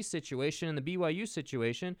the SC situation and the BYU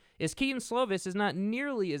situation is Keaton Slovis is not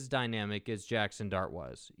nearly as dynamic as Jackson Dart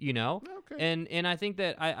was, Okay. And I think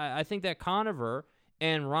that I think that Conover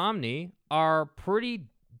and Romney are pretty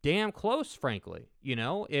damn close, frankly.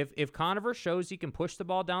 If Conover shows he can push the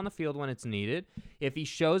ball down the field when it's needed, if he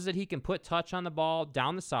shows that he can put touch on the ball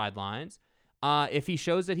down the sidelines, if he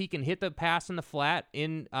shows that he can hit the pass in the flat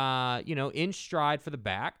in stride for the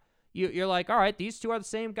back, you're like, all right, these two are the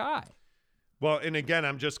same guy. Well, and again,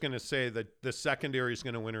 I'm just going to say that the secondary is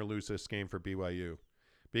going to win or lose this game for BYU,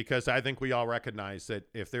 because I think we all recognize that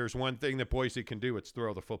if there's one thing that Boise can do, it's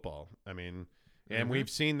throw the football. I mean, and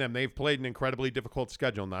we've seen them. They've played an incredibly difficult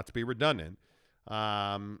schedule, not to be redundant.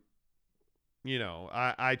 It'll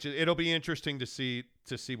be interesting to see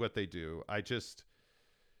what they do. I'm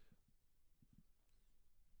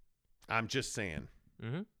just saying.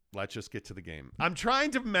 Mm-hmm. let's just get to the game. I'm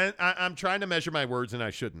trying to measure my words, and I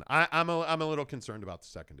shouldn't. I'm a little concerned about the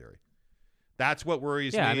secondary. That's what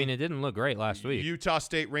worries me. Yeah, I mean, it didn't look great last week. Utah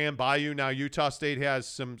State ran by you. Now Utah State has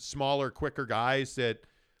some smaller, quicker guys that,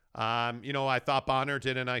 I thought Bonner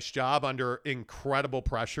did a nice job under incredible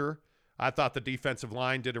pressure. I thought the defensive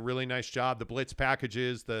line did a really nice job. The blitz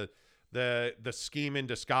packages, the scheme in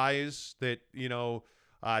disguise that,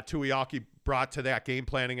 Tuiaki brought to that game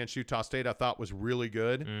plan against Utah State, I thought was really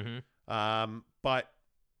good. Mm-hmm. But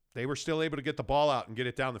they were still able to get the ball out and get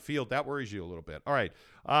it down the field. That worries you a little bit. All right.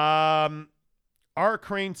 R.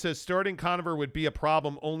 Crane says starting Conover would be a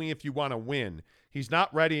problem only if you want to win. He's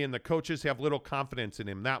not ready, and the coaches have little confidence in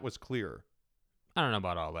him. That was clear. I don't know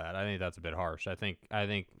about all that. I think that's a bit harsh. I think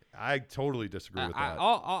I totally disagree with that.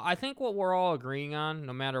 I think what we're all agreeing on,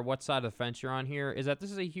 no matter what side of the fence you're on here, is that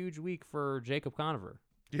this is a huge week for Jacob Conover.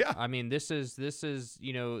 Yeah. I mean, this is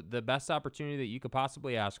the best opportunity that you could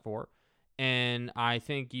possibly ask for. And I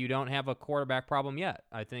think you don't have a quarterback problem yet.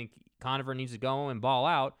 I think Conover needs to go and ball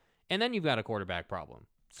out, and then you've got a quarterback problem.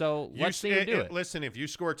 So let's see him do it. Listen, if you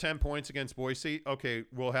score 10 points against Boise, okay,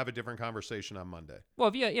 we'll have a different conversation on Monday. Well,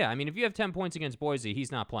 if you have 10 points against Boise,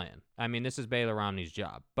 he's not playing. I mean, this is Baylor Romney's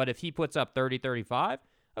job. But if he puts up 30, 35,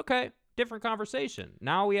 okay, different conversation.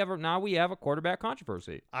 Now we have a quarterback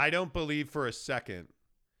controversy. I don't believe for a second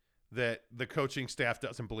that the coaching staff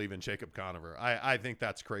doesn't believe in Jacob Conover. I think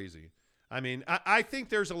that's crazy. I mean, I think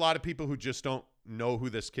there's a lot of people who just don't know who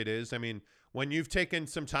this kid is. I mean, when you've taken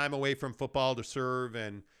some time away from football to serve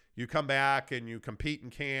and you come back and you compete in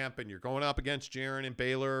camp and you're going up against Jaron and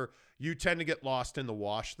Baylor, you tend to get lost in the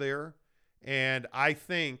wash there. And I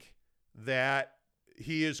think that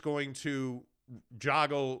he is going to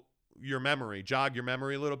jog your memory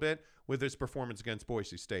a little bit with his performance against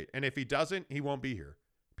Boise State. And if he doesn't, he won't be here,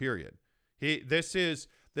 period. This is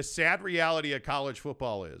the sad reality of college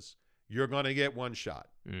football is you're going to get one shot.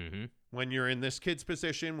 Mm-hmm. When you're in this kid's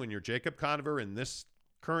position, when you're Jacob Conover in this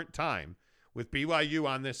current time with BYU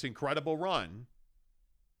on this incredible run,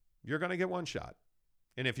 you're going to get one shot.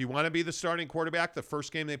 And if you want to be the starting quarterback, the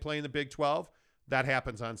first game they play in the Big 12, that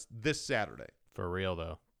happens on this Saturday. For real,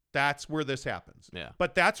 though. That's where this happens. Yeah.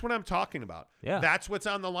 But that's what I'm talking about. Yeah. That's what's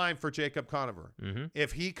on the line for Jacob Conover. Mm-hmm.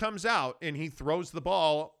 If he comes out and he throws the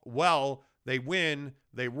ball well, they win,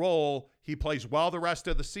 they roll, he plays well the rest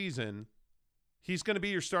of the season, he's going to be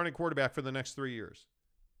your starting quarterback for the next 3 years.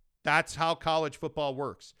 That's how college football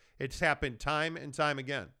works. It's happened time and time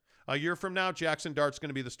again. A year from now, Jackson Dart's going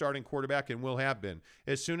to be the starting quarterback and will have been.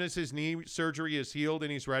 As soon as his knee surgery is healed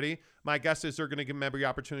and he's ready, my guess is they're going to give him every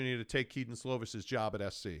opportunity to take Keaton Slovis's job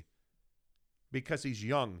at SC. Because he's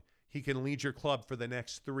young. He can lead your club for the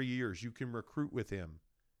next 3 years. You can recruit with him.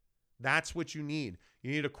 That's what you need. You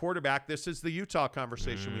need a quarterback. This is the Utah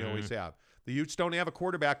conversation we always have. The Utes don't have a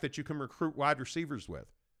quarterback that you can recruit wide receivers with,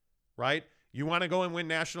 right? You want to go and win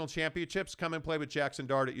national championships? Come and play with Jackson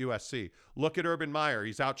Dart at USC. Look at Urban Meyer.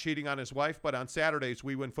 He's out cheating on his wife, but on Saturdays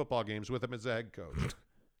we win football games with him as a head coach.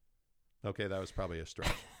 Okay, that was probably a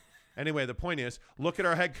stretch. Anyway, the point is, look at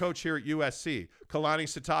our head coach here at USC, Kalani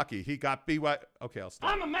Sitake. He got BYU. Okay, I'll stop.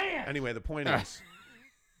 I'm a man. Anyway, the point is,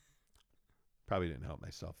 probably didn't help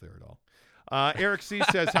myself there at all. Eric C.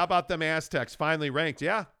 says, how about them Aztecs finally ranked?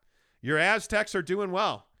 Yeah, your Aztecs are doing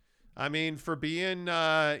well. I mean, for being,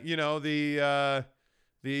 where are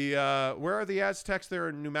the Aztecs? They're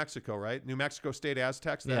in New Mexico, right? New Mexico State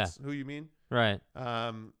Aztecs. That's who you mean, right?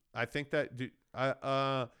 I think that.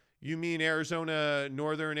 You mean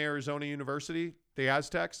Northern Arizona University, the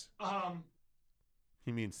Aztecs?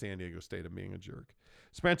 He means San Diego State. I'm being a jerk.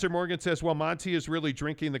 Spencer Morgan says, well, Monty is really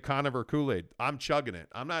drinking the Conover Kool-Aid. I'm chugging it.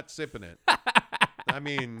 I'm not sipping it. I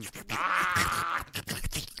mean,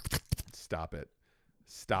 stop it.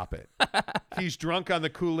 Stop it. He's drunk on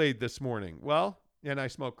the Kool-Aid this morning. Well, and I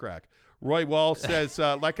smoke crack. Roy Wall says,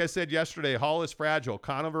 like I said yesterday, Hall is fragile.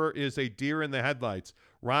 Conover is a deer in the headlights.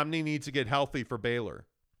 Romney needs to get healthy for Baylor.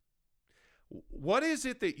 What is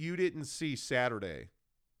it that you didn't see Saturday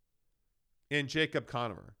in Jacob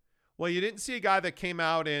Conover? Well, you didn't see a guy that came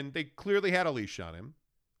out and they clearly had a leash on him,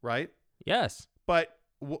 right? Yes. But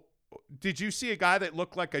did you see a guy that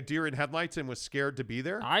looked like a deer in headlights and was scared to be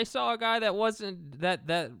there? I saw a guy that wasn't that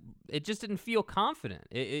it just didn't feel confident.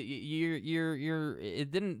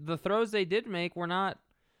 It didn't. The throws they did make were not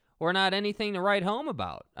anything to write home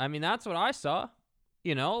about. I mean, that's what I saw.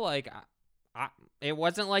 You know, like it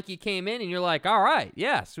wasn't like you came in and you're like, all right,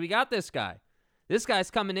 yes, we got this guy. This guy's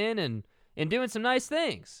coming in and doing some nice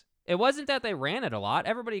things. It wasn't that they ran it a lot.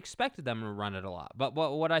 Everybody expected them to run it a lot. But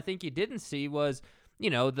what I think you didn't see was,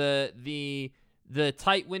 you know, the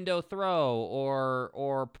tight window throw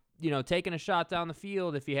or taking a shot down the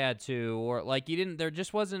field if you had to, or like you didn't. There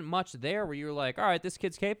just wasn't much there where you were like, all right, this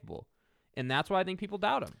kid's capable, and that's why I think people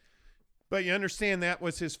doubt him. But you understand that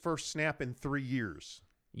was his first snap in 3 years.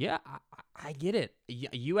 Yeah, I get it.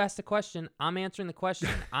 You asked the question. I'm answering the question.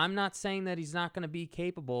 I'm not saying that he's not going to be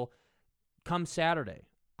capable come Saturday.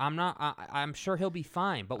 I'm not. I'm sure he'll be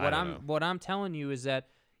fine. But what I'm telling you is that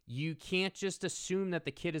you can't just assume that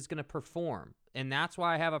the kid is going to perform. And that's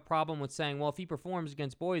why I have a problem with saying, well, if he performs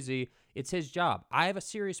against Boise, it's his job. I have a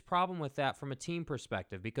serious problem with that from a team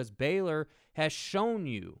perspective because Baylor has shown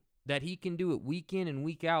you that he can do it week in and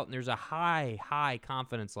week out, and there's a high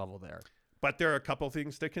confidence level there. But there are a couple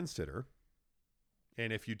things to consider.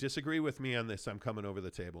 And if you disagree with me on this, I'm coming over the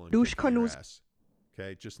table and kicking your ass.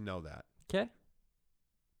 Okay, just know that. Okay.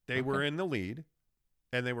 They were in the lead,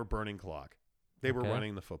 and they were burning clock. They were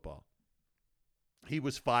running the football. He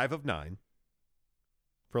was 5 of 9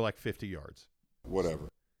 for like 50 yards. Whatever.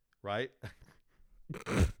 Right?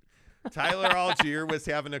 Tyler Algier was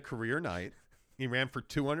having a career night. He ran for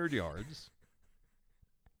 200 yards.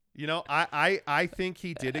 I think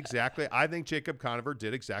he did exactly. I think Jacob Conover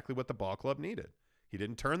did exactly what the ball club needed. He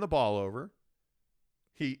didn't turn the ball over.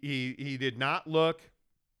 He did not look.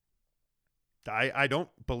 I don't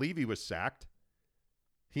believe he was sacked.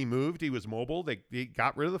 He moved. He was mobile. They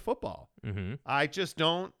got rid of the football. Mm-hmm. I just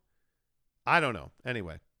don't. I don't know.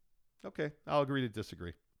 Anyway, okay, I'll agree to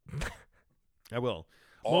disagree. I will.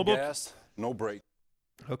 All gas, no break.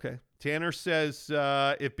 Okay. Tanner says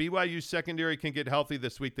if BYU secondary can get healthy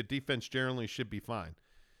this week, the defense generally should be fine.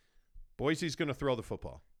 Boise's going to throw the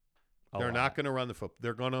football. They're not going to run the football.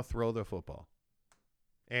 They're going to throw the football.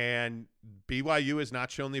 And BYU has not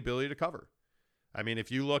shown the ability to cover. I mean,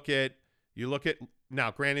 if you look at now,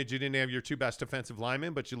 granted, you didn't have your two best defensive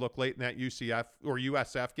linemen, but you look late in that UCF or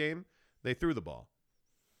USF game, they threw the ball.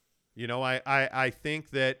 I think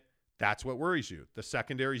that's what worries you. The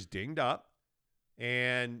secondary's dinged up.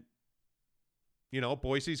 And,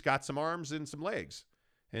 Boise's got some arms and some legs.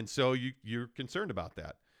 And so you're concerned about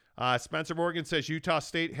that. Spencer Morgan says Utah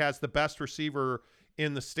State has the best receiver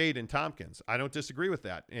in the state in Tompkins. I don't disagree with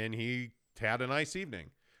that. And he had a nice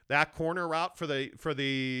evening. That corner route for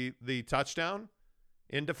the touchdown,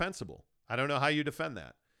 indefensible. I don't know how you defend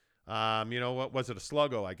that. What was it? A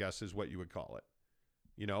sluggo, I guess, is what you would call it.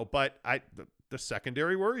 But the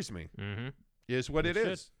secondary worries me. Mm-hmm. Is what it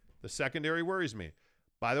is. The secondary worries me.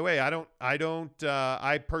 By the way,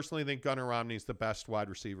 I personally think Gunnar Romney's the best wide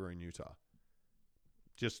receiver in Utah.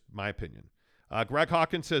 Just my opinion. Greg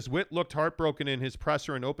Hawkins says Witt looked heartbroken in his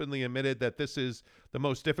presser and openly admitted that this is the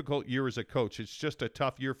most difficult year as a coach. It's just a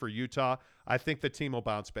tough year for Utah. I think the team will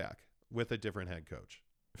bounce back with a different head coach.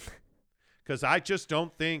 Because I just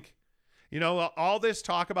don't think, all this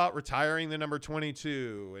talk about retiring the number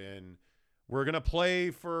 22 and we're going to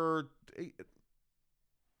play for –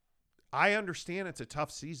 I understand it's a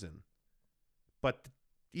tough season, but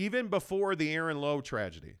even before the Aaron Lowe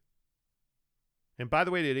tragedy, and by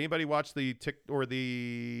the way, did anybody watch the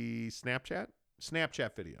Snapchat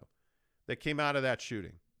video that came out of that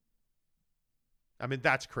shooting? I mean,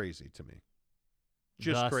 that's crazy to me.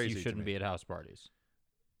 Just Thus, crazy. You shouldn't to me. be at house parties.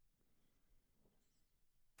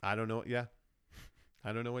 I don't know. Yeah,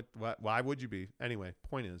 I don't know what. Why would you be? Anyway,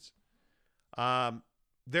 point is,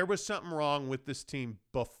 there was something wrong with this team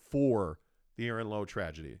before the Aaron Lowe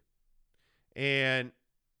tragedy. And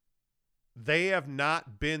they have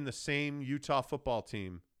not been the same Utah football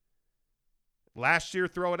team. Last year,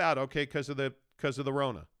 throw it out, okay, because of the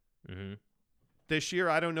Rona. Mm-hmm. This year,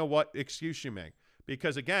 I don't know what excuse you make.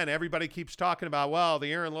 Because, again, everybody keeps talking about, well,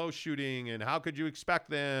 the Aaron Lowe shooting and how could you expect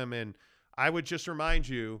them? And I would just remind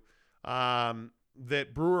you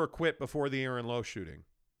that Brewer quit before the Aaron Lowe shooting.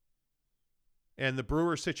 And the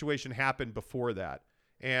Brewer situation happened before that.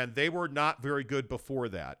 And they were not very good before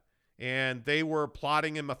that. And they were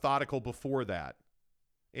plotting and methodical before that.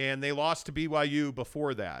 And they lost to BYU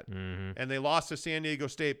before that. Mm-hmm. And they lost to San Diego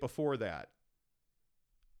State before that.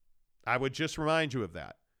 I would just remind you of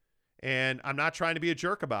that. And I'm not trying to be a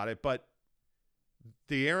jerk about it, but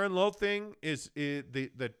the Aaron Lowe thing is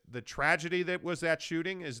the tragedy that was that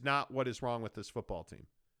shooting is not what is wrong with this football team.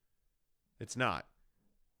 It's not.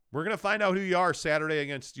 We're going to find out who you are Saturday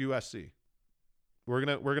against USC. We're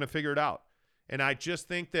going to figure it out. And I just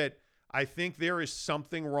think I think there is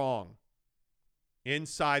something wrong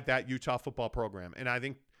inside that Utah football program. And I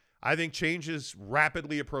think change is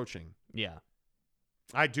rapidly approaching. Yeah.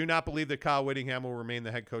 I do not believe that Kyle Whittingham will remain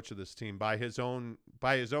the head coach of this team by his own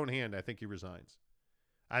hand. I think he resigns.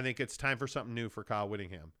 I think it's time for something new for Kyle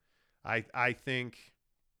Whittingham. I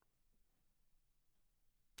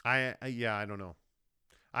don't know.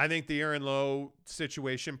 I think the Aaron Lowe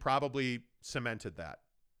situation probably cemented that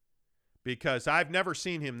because I've never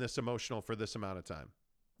seen him this emotional for this amount of time.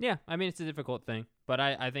 Yeah, I mean, it's a difficult thing, but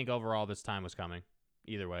I think overall this time was coming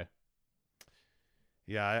either way.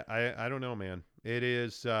 Yeah, I don't know, man. It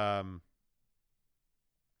is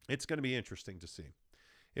it's going to be interesting to see.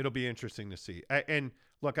 It'll be interesting to see. And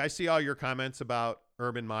look, I see all your comments about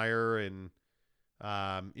Urban Meyer and,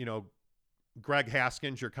 Greg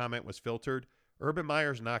Haskins, your comment was filtered. Urban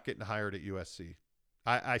Meyer's not getting hired at USC.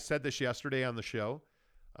 I said this yesterday on the show.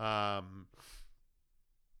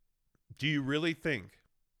 Do you really think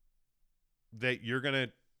that you're going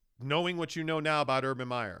to, knowing what you know now about Urban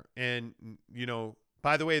Meyer, and,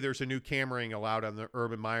 by the way, there's a new cameraing allowed on the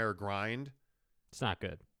Urban Meyer grind. It's not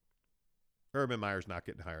good. Urban Meyer's not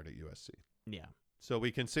getting hired at USC. Yeah. So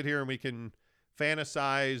we can sit here and we can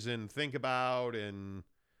fantasize and think about, and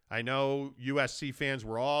I know USC fans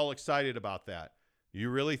were all excited about that. You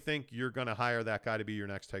really think you're going to hire that guy to be your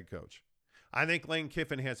next head coach? I think Lane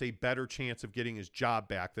Kiffin has a better chance of getting his job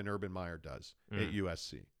back than Urban Meyer does at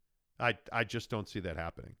USC. I just don't see that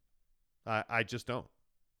happening. I just don't.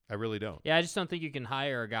 I really don't. Yeah, I just don't think you can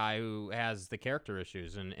hire a guy who has the character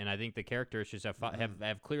issues, and I think the character issues have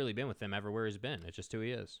clearly been with him everywhere he's been. It's just who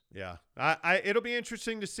he is. Yeah, it'll be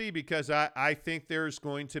interesting to see because I think there's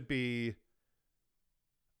going to be,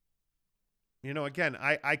 again,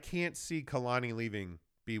 I can't see Kalani leaving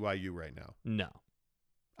BYU right now. No.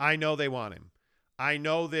 I know they want him. I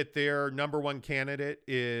know that their number one candidate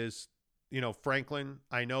is, Franklin.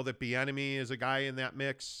 I know that Bieniemy is a guy in that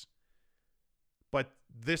mix. But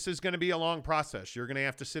this is going to be a long process. You're going to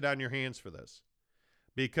have to sit on your hands for this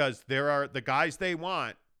because the guys they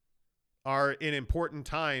want are in important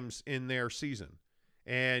times in their season.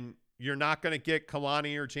 And you're not going to get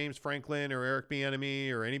Kalani or James Franklin or Eric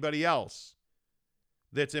Bieniemy or anybody else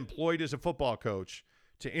that's employed as a football coach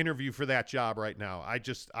to interview for that job right now. I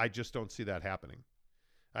just don't see that happening.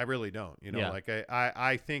 I really don't.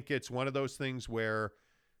 I think it's one of those things where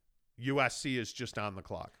USC is just on the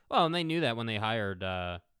clock. Well, and they knew that when they hired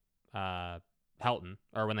Helton,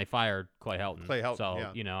 or when they fired Clay Helton.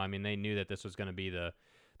 So, yeah. They knew that this was going to be the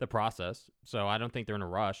process. So I don't think they're in a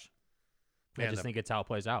rush. I just think it's how it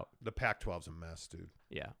plays out. The Pac-12's a mess, dude.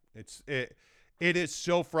 Yeah. It is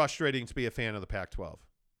so frustrating to be a fan of the Pac-12.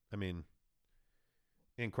 I mean,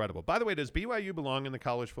 incredible. By the way, does BYU belong in the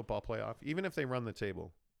college football playoff, even if they run the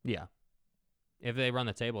table? Yeah. If they run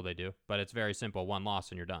the table, they do. But it's very simple. One loss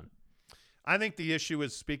and you're done. I think the issue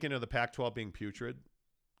is, speaking of the Pac-12 being putrid,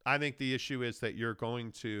 I think the issue is that you're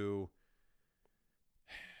going to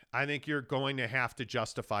have to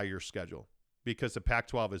justify your schedule because the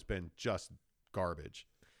Pac-12 has been just garbage.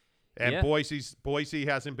 And yeah. Boise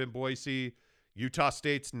hasn't been Boise. Utah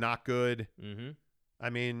State's not good. Mm-hmm. I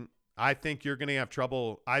mean, I think you're going to have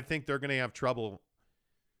trouble. I think they're going to have trouble.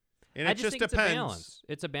 And I it just think depends. It's a balance.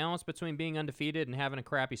 It's a balance between being undefeated and having a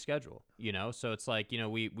crappy schedule, So it's like,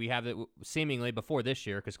 we have it seemingly before this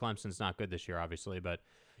year because Clemson's not good this year, obviously. But,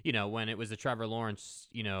 when it was the Trevor Lawrence,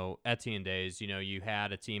 Etienne days, you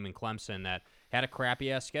had a team in Clemson that had a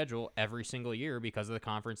crappy-ass schedule every single year because of the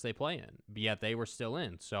conference they play in, yet they were still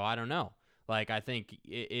in. So I don't know. Like, I think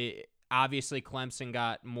obviously Clemson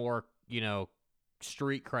got more,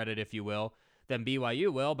 street credit, if you will, than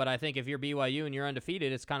BYU will, but I think if you're BYU and you're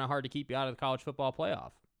undefeated, it's kind of hard to keep you out of the college football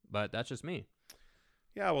playoff. But that's just me.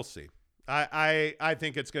 Yeah, we'll see. I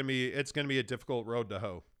think it's gonna be a difficult road to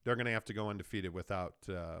hoe. They're gonna have to go undefeated without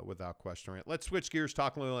question. Right. Let's switch gears,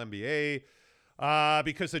 talk a little NBA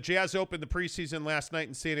because the Jazz opened the preseason last night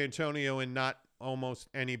in San Antonio, and not almost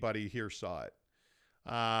anybody here saw it.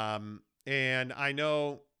 And I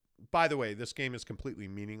know, by the way, this game is completely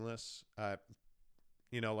meaningless.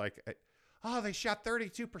 They shot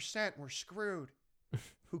 32%. We're screwed.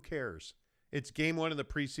 Who cares? It's game one of the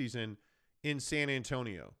preseason in San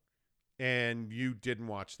Antonio, and you didn't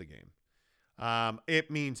watch the game.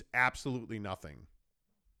 It means absolutely nothing.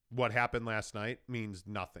 What happened last night means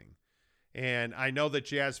nothing. And I know that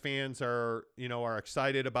Jazz fans are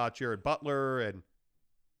excited about Jared Butler, and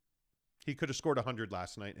he could have scored 100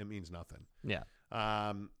 last night. It means nothing. Yeah.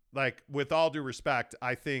 With all due respect,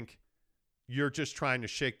 I think you're just trying to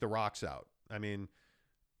shake the rocks out. I mean,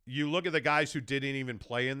 you look at the guys who didn't even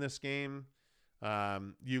play in this game.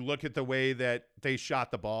 You look at the way that they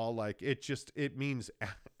shot the ball. It means,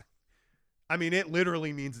 it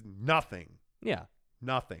literally means nothing. Yeah.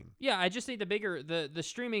 Nothing. Yeah, I just think the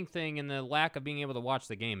streaming thing and the lack of being able to watch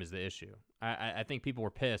the game is the issue. I think people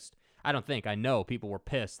were pissed. I know people were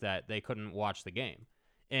pissed that they couldn't watch the game.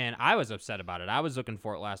 And I was upset about it. I was looking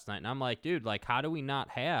for it last night, and I'm like, dude, how do we not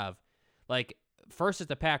have, first it's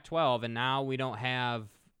the Pac-12, and now we don't have,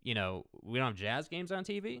 we don't have Jazz games on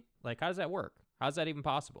TV? Like, how does that work? How's that even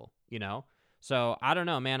possible? So I don't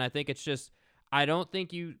know, man. I think it's just, I don't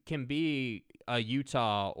think you can be a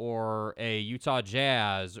Utah or a Utah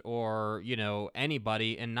Jazz or,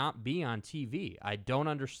 anybody and not be on TV. I don't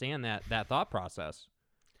understand that thought process.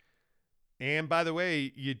 And by the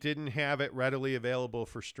way, you didn't have it readily available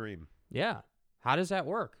for stream. Yeah. How does that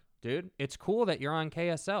work, dude? It's cool that you're on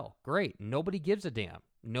KSL. Great. Nobody gives a damn.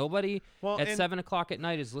 Nobody at 7 o'clock at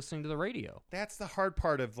night is listening to the radio. That's the hard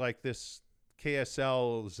part of like this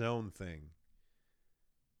KSL zone thing.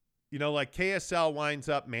 Like KSL winds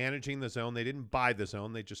up managing the zone. They didn't buy the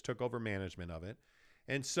zone. They just took over management of it.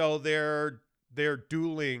 And so they're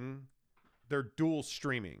dual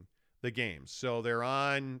streaming the games. So they're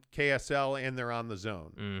on KSL and they're on the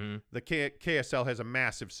zone. Mm-hmm. The KSL has a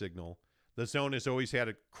massive signal. The zone has always had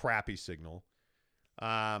a crappy signal.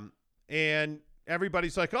 And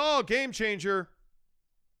everybody's like, oh, game changer.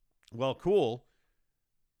 Well, cool.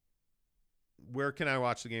 Where can I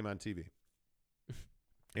watch the game on TV?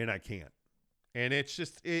 And I can't. And it's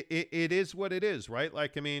just, it is what it is, right?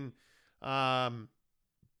 Like, I mean,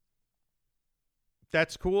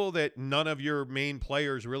 that's cool that none of your main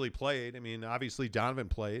players really played. I mean, obviously Donovan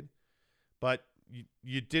played, but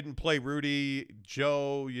you didn't play Rudy,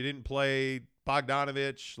 Joe, you didn't play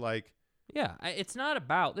Bogdanovich. Like, yeah, it's not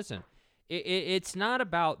about, listen, it's not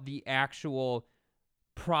about the actual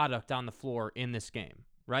product on the floor in this game,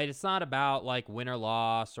 right? It's not about like win or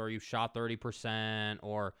loss or you shot 30%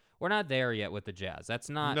 or we're not there yet with the Jazz. That's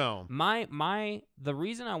not no. The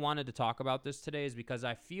reason I wanted to talk about this today is because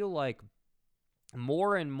I feel like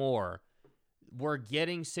more and more we're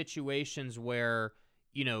getting situations where,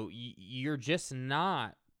 you're just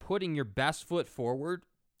not putting your best foot forward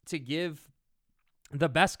to give the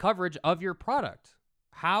best coverage of your product.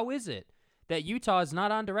 How is it that Utah is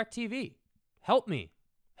not on DirecTV? Help me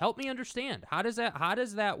understand. How does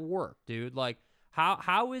that work, dude? Like,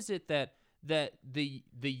 how is it that the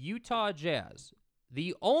Utah Jazz,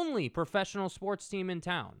 the only professional sports team in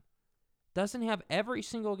town, doesn't have every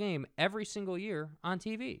single game every single year on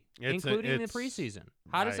TV, including the preseason?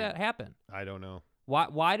 How does that happen? I don't know.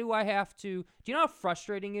 Why do I have to? Do you know how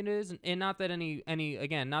frustrating it is? And not that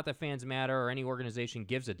not that fans matter or any organization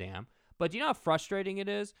gives a damn, but do you know how frustrating it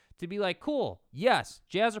is to be like, cool, yes,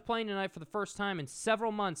 Jazz are playing tonight for the first time in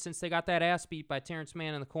several months since they got that ass beat by Terrence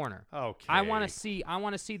Mann in the corner. Okay. I want to see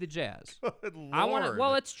the Jazz. Good Lord.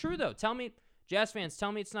 Well, it's true though. Tell me, Jazz fans,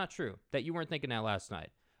 tell me it's not true that you weren't thinking that last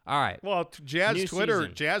night. All right. Well, Jazz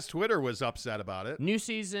Twitter was upset about it. New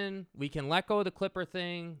season. We can let go of the Clipper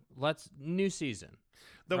thing. New season.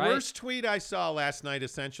 The worst tweet I saw last night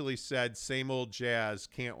essentially said, same old Jazz,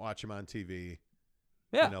 can't watch him on TV.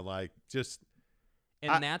 Yeah.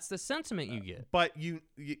 And that's the sentiment you get. But you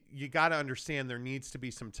got to understand there needs to be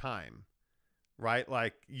some time, right?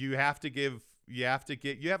 Like you have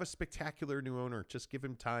a spectacular new owner. Just give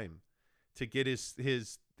him time to get his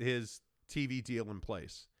TV deal in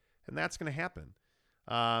place. And that's going to happen.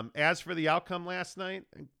 As for the outcome last night,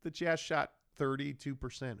 the Jazz shot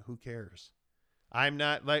 32%. Who cares? I'm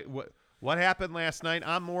not like what happened last night.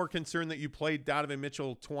 I'm more concerned that you played Donovan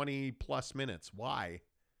Mitchell 20 plus minutes. Why?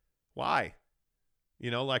 Why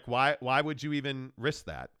would you even risk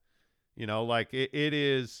that? It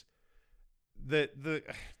is the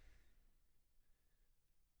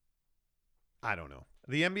I don't know.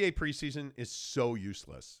 The NBA preseason is so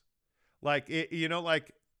useless.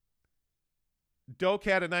 Doak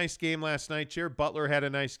had a nice game last night. Jared Butler had a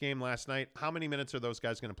nice game last night. How many minutes are those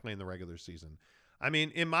guys going to play in the regular season? I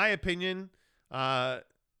mean, in my opinion, Udoka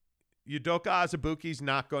Azubuike's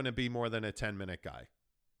not going to be more than a 10-minute guy.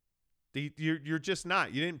 You're just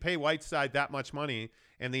not. You didn't pay Whiteside that much money,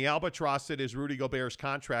 and the albatross that is Rudy Gobert's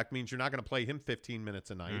contract means you're not going to play him 15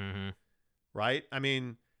 minutes a night, right? I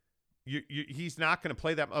mean, he's not going to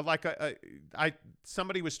play that.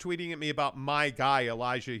 Somebody was tweeting at me about my guy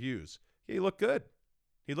Elijah Hughes. He looked good.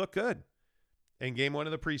 In game 1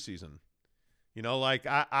 of the preseason.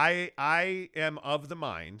 I am of the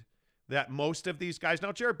mind that most of these guys,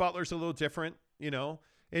 now Jared Butler's a little different,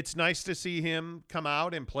 it's nice to see him come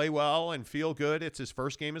out and play well and feel good. It's his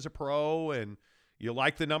first game as a pro and you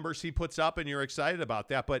like the numbers he puts up and you're excited about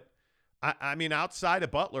that. But I mean, outside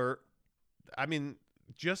of Butler, I mean,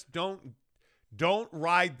 just don't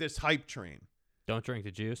ride this hype train. Don't drink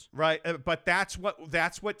the juice. Right. But that's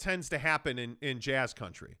what tends to happen in Jazz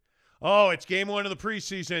country. Oh, it's game 1 of the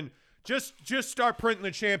preseason. Just start printing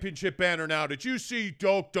the championship banner now. Did you see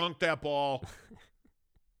Doak dunk that ball?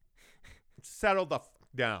 Settle the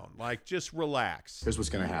down. Like, just relax. Here's what's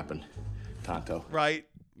going to happen, Tonto. Right?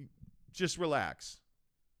 Just relax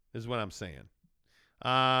is what I'm saying.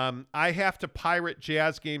 I have to pirate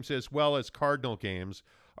Jazz games as well as Cardinal games.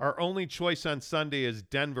 Our only choice on Sunday is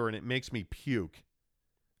Denver, and it makes me puke,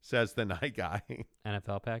 says the night guy.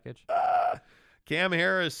 NFL package. Cam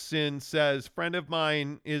Harrison says, friend of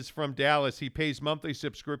mine is from Dallas. He pays monthly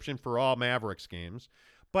subscription for all Mavericks games.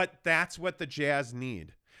 But that's what the Jazz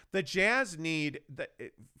need. The Jazz need,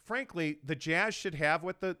 frankly, the Jazz should have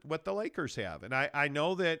what the Lakers have. And I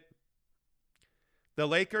know that the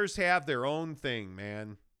Lakers have their own thing,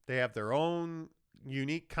 man. They have their own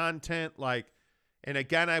unique content. And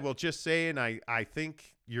again, I will just say, and I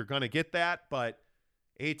think you're going to get that, but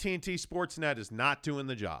AT&T Sportsnet is not doing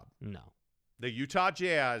the job. No. The Utah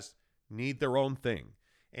Jazz need their own thing.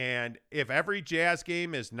 And if every Jazz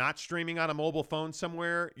game is not streaming on a mobile phone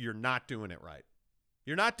somewhere, you're not doing it right.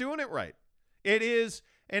 You're not doing it right. It is,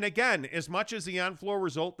 and again, as much as the on-floor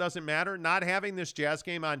result doesn't matter, not having this Jazz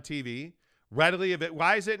game on TV readily of it.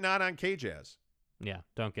 Why is it not on KJazz? Yeah,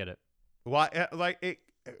 don't get it. Why?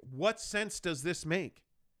 What sense does this make?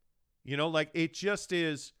 It just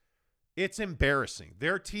is. It's embarrassing.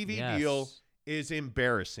 Their TV deal is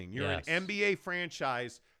embarrassing. You're an NBA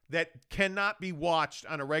franchise that cannot be watched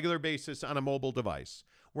on a regular basis on a mobile device.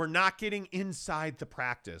 We're not getting inside the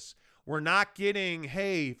practice. We're not getting,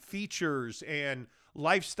 features and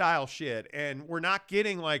lifestyle shit. And we're not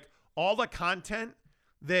getting all the content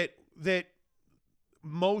that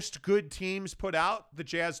most good teams put out. The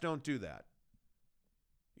Jazz don't do that.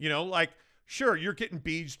 Sure, you're getting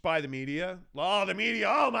beached by the media. Oh, the media.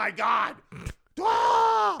 Oh, my God.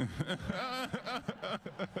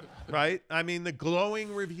 Right? I mean, the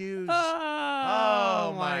glowing reviews.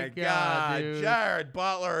 Oh my God. Dude. Jared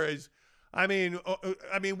Butler is,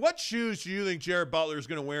 what shoes do you think Jared Butler is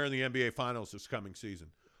going to wear in the NBA Finals this coming season?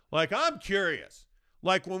 I'm curious.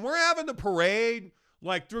 When we're having the parade,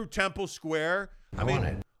 through Temple Square,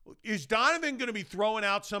 is Donovan going to be throwing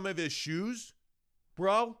out some of his shoes,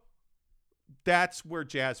 bro? That's where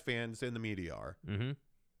Jazz fans and the media are. Mm-hmm.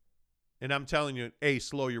 And I'm telling you, A,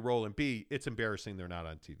 slow your roll, and B, it's embarrassing they're not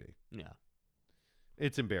on TV. Yeah.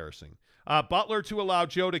 It's embarrassing. Butler to allow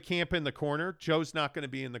Joe to camp in the corner. Joe's not going to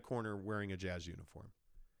be in the corner wearing a Jazz uniform.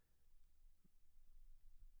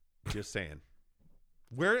 Just saying.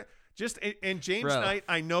 And James Knight,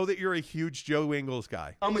 I know that you're a huge Joe Ingles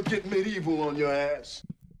guy. I'm going to get medieval on your ass.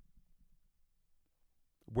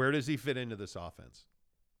 Where does he fit into this offense?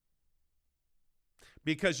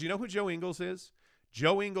 Because you know who Joe Ingles is?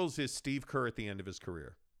 Joe Ingles is Steve Kerr at the end of his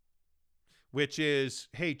career, which is,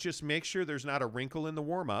 hey, just make sure there's not a wrinkle in the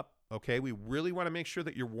warm-up, okay? We really want to make sure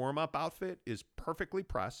that your warm-up outfit is perfectly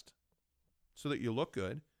pressed so that you look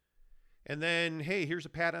good. And then, hey, here's a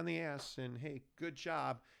pat on the ass, and, hey, good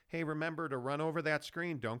job. Hey, remember to run over that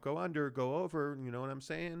screen. Don't go under, go over. You know what I'm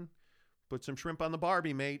saying? Put some shrimp on the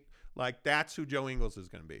Barbie, mate. That's who Joe Ingles is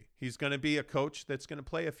going to be. He's going to be a coach that's going to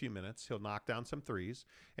play a few minutes. He'll knock down some threes.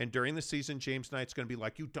 And during the season, James Knight's going to be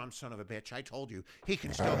like, you dumb son of a bitch. I told you. He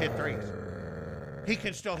can still hit threes. He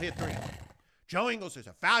can still hit threes. Joe Ingles is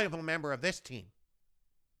a valuable member of this team.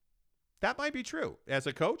 That might be true. As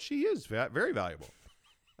a coach, he is very valuable.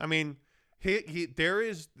 There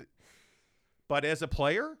is, but as a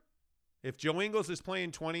player, if Joe Ingles is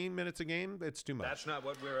playing 20 minutes a game, it's too much. That's not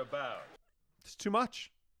what we're about. It's too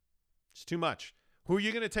much. It's too much. Who are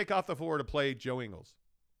you going to take off the floor to play Joe Ingles?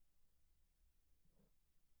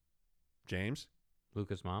 James?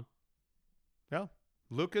 Luka's mom. Yeah.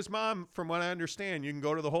 Luka's mom, from what I understand, you can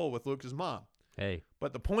go to the hole with Luka's mom. Hey.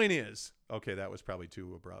 But the point is, okay, that was probably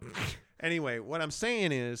too abrupt. Anyway, what I'm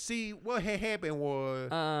saying is, see, what happened was...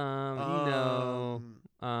 all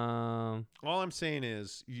I'm saying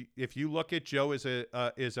is, if you look at Joe as a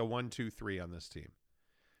 1-2-3 on this team,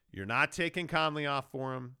 you're not taking Conley off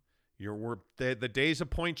for him. The days of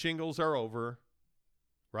point jingles are over,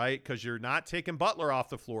 right? Because you're not taking Butler off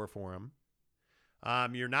the floor for him.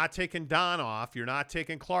 You're not taking Don off. You're not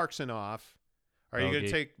taking Clarkson off. Are you going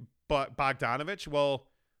to take Bogdanovich? Well,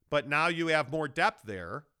 but now you have more depth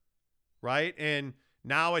there, right? And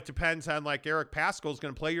now it depends on, Eric Paschall's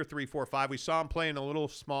going to play your 3-4-5. We saw him playing a little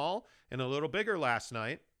small and a little bigger last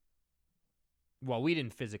night. Well, we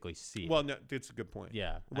didn't physically see it. Well, no, it's a good point.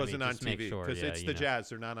 Yeah. It wasn't on TV because it's the Jazz.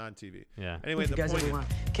 They're not on TV. Yeah. Anyway, the point is,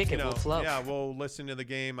 kick it, we'll flow. Yeah, we'll listen to the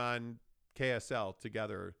game on KSL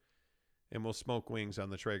together, and we'll smoke wings on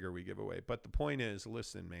the Traeger we give away. But the point is,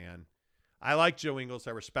 listen, man, I like Joe Ingles.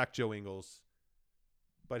 I respect Joe Ingles.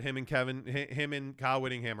 But him and Kyle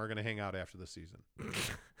Whittingham are going to hang out after the season.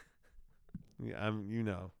 Yeah,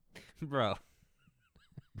 Bro.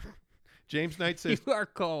 James Knight says, you are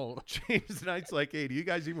cold. James Knight's like, hey, do you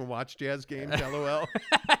guys even watch Jazz games? LOL.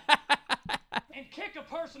 kick a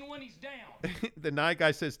person when he's down. The night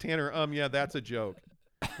guy says, Tanner, yeah, that's a joke.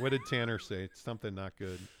 What did Tanner say? It's something not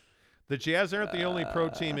good. The Jazz aren't the only pro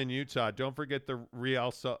team in Utah. Don't forget the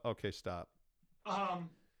Real Okay, stop.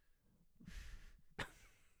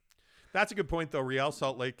 That's a good point, though. Real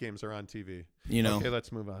Salt Lake games are on TV. You know. Okay,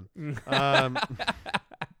 let's move on.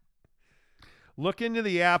 Look into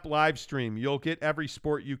the app live stream. You'll get every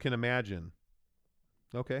sport you can imagine.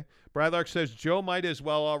 Okay. Bradlark says Joe might as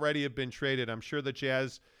well already have been traded. I'm sure the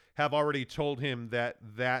Jazz have already told him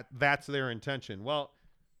that's their intention. Well,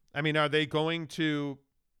 I mean, are they going to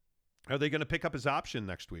pick up his option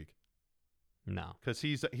next week? No. Because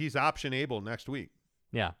he's option able next week.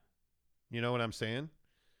 Yeah. You know what I'm saying?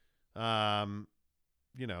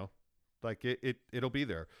 You know, like it'll be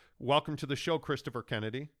there. Welcome to the show, Christopher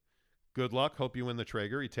Kennedy. Good luck. Hope you win the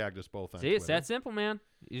Traeger. He tagged us both on See, Twitter. it's that simple, man.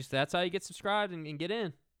 That's how you get subscribed and get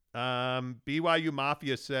in. BYU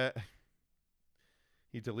Mafia said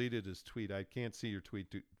he deleted his tweet. I can't see your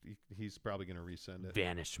tweet. He's probably going to resend it.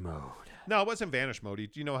 Vanish mode. No, it wasn't vanish mode.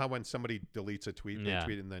 Do you know how when somebody deletes a tweet, they Yeah.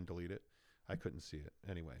 tweet it and then delete it? I couldn't see it.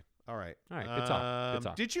 Anyway. All right. All right. Good talk. Good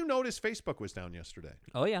talk. Did you notice Facebook was down yesterday?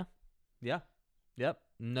 Oh, yeah. Yeah. Yep.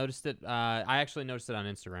 Noticed it. I actually noticed it on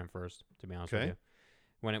Instagram first, to be honest with you.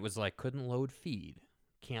 When it was like, couldn't load feed.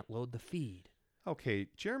 Can't load the feed. Okay.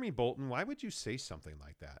 Jeremy Bolton, why would you say something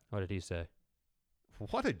like that? What did he say?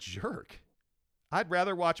 What a jerk. I'd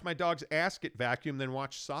rather watch my dog's ass get vacuumed than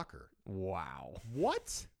watch soccer. Wow.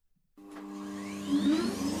 What?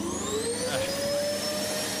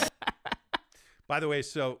 By the way,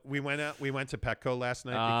 so we went to Petco last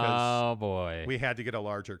night because oh boy, we had to get a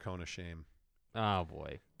larger cone of shame. Oh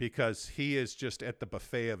boy, because he is just at the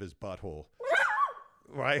buffet of his butthole,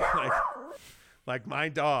 right? Like my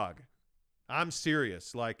dog. I'm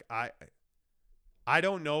serious. Like I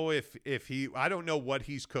don't know I don't know what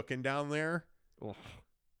he's cooking down there,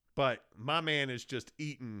 but my man is just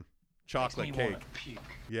eating chocolate cake.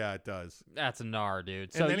 Yeah, it does. That's a gnar,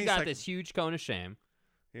 dude. So you got like, this huge cone of shame.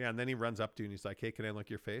 Yeah, and then he runs up to you and he's like, "Hey, can I lick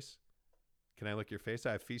your face? Can I lick your face?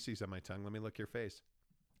 I have feces on my tongue. Let me lick your face."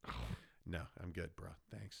 No, I'm good, bro.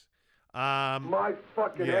 Thanks. My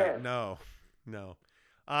fucking yeah, ass. No.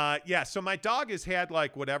 Yeah, so my dog has had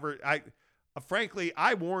like whatever. Frankly,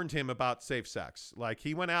 I warned him about safe sex. Like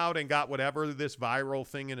he went out and got whatever this viral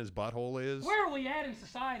thing in his butthole is. Where are we at in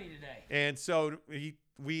society today? And so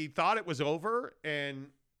we thought it was over, and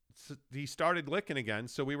he started licking again.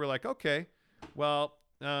 So we were like, okay, well,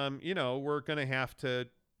 we're gonna have to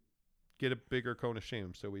get a bigger cone of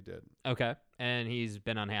shame. So we did. Okay, and he's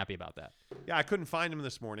been unhappy about that. Yeah, I couldn't find him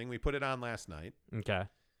this morning. We put it on last night. Okay.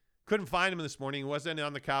 Couldn't find him this morning. He wasn't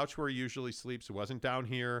on the couch where he usually sleeps. It wasn't down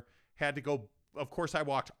here. Had to go. Of course, I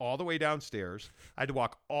walked all the way downstairs. I had to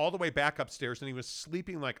walk all the way back upstairs, and he was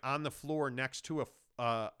sleeping like on the floor next to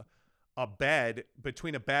a bed,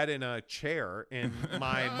 between a bed and a chair in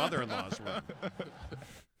my mother-in-law's room.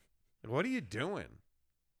 What are you doing?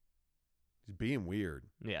 He's being weird.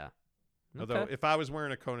 Yeah. Although if I was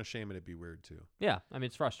wearing a cone of shame, it'd be weird too. Yeah, I mean,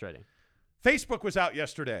 it's frustrating. Facebook was out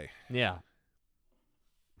yesterday. Yeah.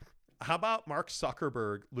 How about Mark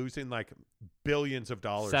Zuckerberg losing like billions of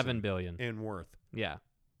dollars? $7 billion in worth. Yeah.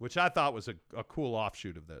 Which I thought was a cool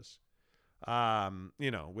offshoot of this.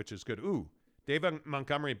 Which is good. Ooh, David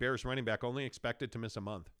Montgomery, Bears running back, only expected to miss a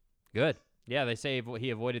month. Good. Yeah, they say he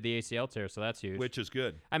avoided the ACL tear, so that's huge. Which is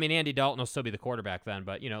good. I mean, Andy Dalton will still be the quarterback then,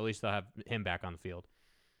 but, at least they'll have him back on the field.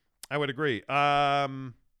 I would agree. Is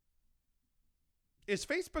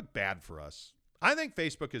Facebook bad for us? I think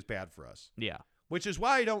Facebook is bad for us. Yeah. Which is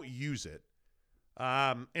why I don't use it.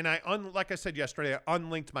 And like I said yesterday, I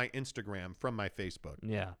unlinked my Instagram from my Facebook.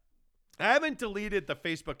 Yeah. I haven't deleted the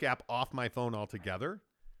Facebook app off my phone altogether,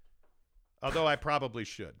 although I probably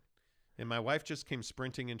should. And my wife just came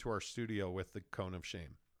sprinting into our studio with the cone of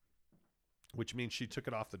shame, which means she took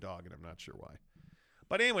it off the dog, and I'm not sure why.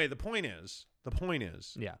 But anyway, the point is,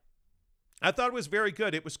 yeah, I thought it was very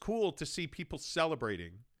good. It was cool to see people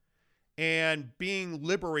celebrating and being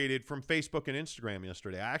liberated from Facebook and Instagram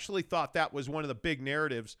yesterday. I actually thought that was one of the big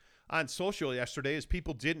narratives on social yesterday, is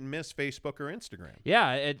people didn't miss Facebook or Instagram.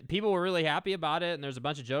 Yeah, people were really happy about it, and there's a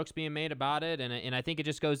bunch of jokes being made about it, and I think it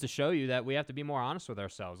just goes to show you that we have to be more honest with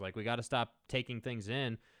ourselves. Like, we got to stop taking things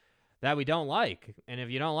in that we don't like, and if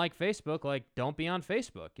you don't like Facebook, like, don't be on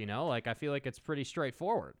Facebook, Like, I feel like it's pretty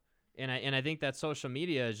straightforward, and I think that social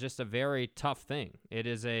media is just a very tough thing.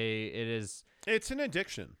 It's an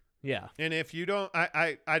addiction. Yeah. And if you don't,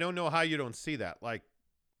 I don't know how you don't see that. Like,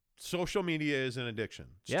 social media is an addiction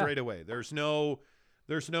straight away. There's no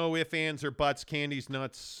There's no ifs, ands, or buts, candies,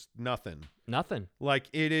 nuts, nothing. Nothing. Like,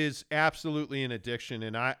 it is absolutely an addiction,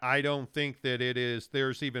 and I don't think that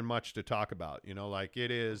there's even much to talk about. You know, like,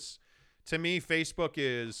 it is, to me, Facebook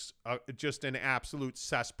is just an absolute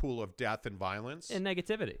cesspool of death and violence. And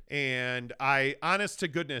negativity. And honest to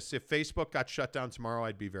goodness, if Facebook got shut down tomorrow,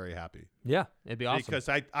 I'd be very happy. Yeah, it'd be awesome. Because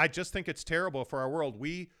I just think it's terrible for our world.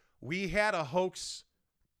 We had a hoax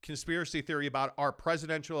conspiracy theory about our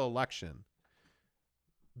presidential election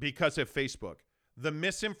because of Facebook. The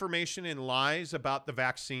misinformation and lies about the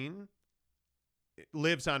vaccine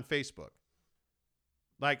lives on Facebook.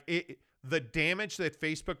 Like, the damage that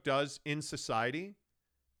Facebook does in society,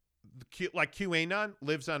 like QAnon,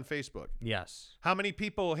 lives on Facebook. Yes. How many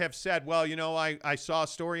people have said, well, you know, I saw a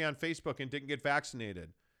story on Facebook and didn't get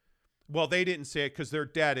vaccinated? Well, they didn't say it because they're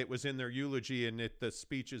dead. It was in their eulogy and the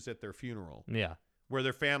speeches at their funeral. Yeah. Where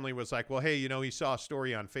their family was like, well, hey, you know, he saw a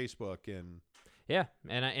story on Facebook. And yeah,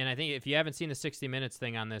 and I think if you haven't seen the 60 Minutes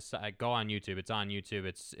thing on this, go on YouTube. It's on YouTube.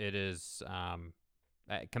 It is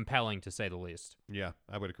compelling, to say the least. Yeah,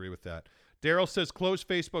 I would agree with that. Daryl says, closed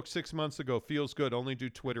Facebook 6 months ago. Feels good. Only do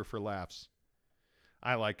Twitter for laughs.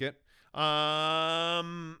 I like it.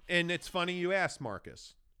 And it's funny you asked,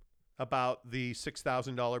 Marcus, about the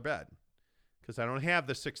 $6,000 bed, because I don't have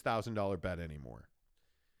the $6,000 bed anymore.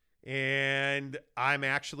 And I'm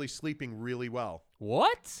actually sleeping really well.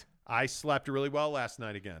 What? I slept really well last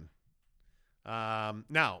night again.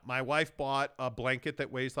 Now, my wife bought a blanket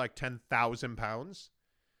that weighs like 10,000 pounds.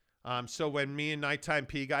 So when me and Nighttime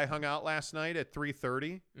P Guy hung out last night at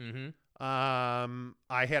 3:30,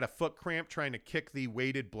 I had a foot cramp trying to kick the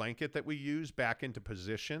weighted blanket that we use back into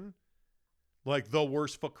position. Like the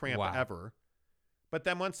worst foot cramp ever. But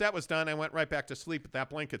then once that was done, I went right back to sleep. But that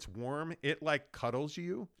blanket's warm. It like cuddles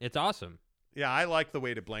you. It's awesome. Yeah, I like the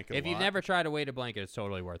weighted blanket. If you've never tried a weighted blanket, it's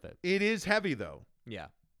totally worth it. It is heavy though. Yeah.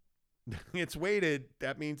 It's weighted.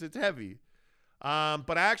 That means it's heavy.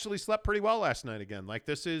 But I actually slept pretty well last night again. Like,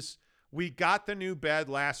 we got the new bed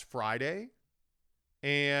last Friday,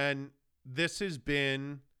 and this has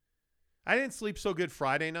been, I didn't sleep so good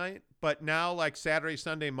Friday night, but now like Saturday,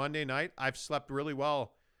 Sunday, Monday night, I've slept really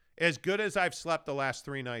well. As good as I've slept the last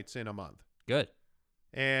 3 nights in a month. Good.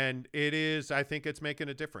 And I think it's making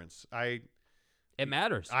a difference. It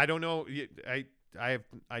matters. I don't know. I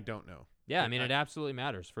don't know. Yeah, I mean, it absolutely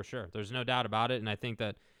matters for sure. There's no doubt about it. And I think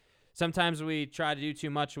that sometimes we try to do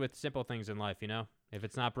too much with simple things in life, you know? If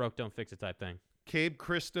it's not broke, don't fix it type thing. Cabe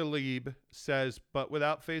Christalib says, but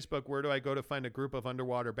without Facebook, where do I go to find a group of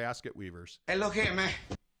underwater basket weavers? Hey, look here, man.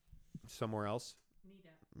 Somewhere else?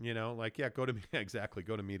 Meetup. You know, like, yeah, go to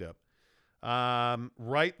Meetup.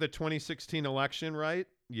 Right, the 2016 election, right?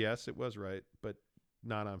 Yes, it was right, but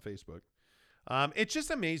not on Facebook. It's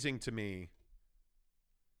just amazing to me.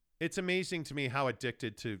 It's amazing to me how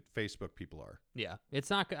addicted to Facebook people are. Yeah.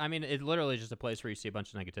 It's not, I mean, it's literally just a place where you see a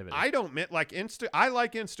bunch of negativity. I don't like I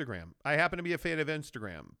like Instagram. I happen to be a fan of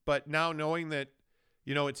Instagram, but now knowing that,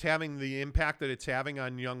 you know, it's having the impact that it's having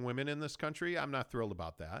on young women in this country, I'm not thrilled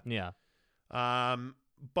about that. Yeah.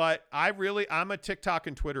 But I'm a TikTok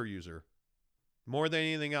and Twitter user more than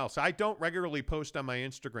anything else. I don't regularly post on my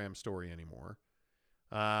Instagram story anymore.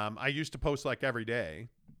 I used to post like every day.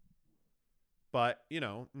 But, you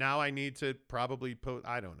know, now I need to probably post.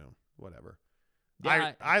 I don't know. Whatever.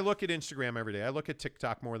 Yeah, I look at Instagram every day. I look at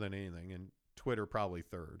TikTok more than anything, and Twitter probably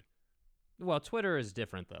third. Well, Twitter is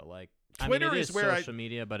different, though. Like, Twitter I mean, it is where social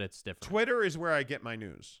media, but it's different. Twitter is where I get my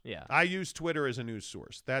news. Yeah. I use Twitter as a news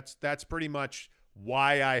source. That's pretty much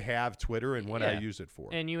why I have Twitter and what I use it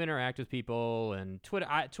for. And you interact with people, and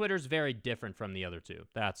Twitter's very different from the other two.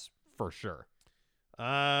 That's for sure.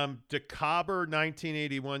 DeCobber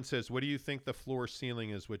 1981 says, what do you think the floor ceiling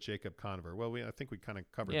is with Jacob Conover? Well, I think we kind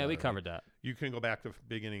of covered that. Yeah, we covered that. You can go back to the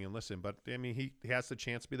beginning and listen, but I mean, he has the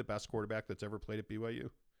chance to be the best quarterback that's ever played at BYU,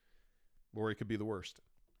 or he could be the worst.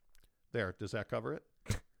 There, does that cover it?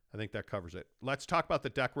 I think that covers it. Let's talk about the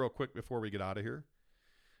deck real quick before we get out of here,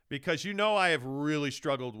 because you know I have really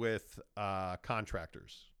struggled with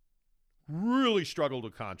contractors. Really struggled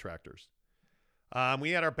with contractors. We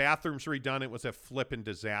had our bathrooms redone. It was a flippin'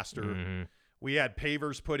 disaster. Mm-hmm. We had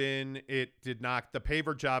pavers put in. It did not. The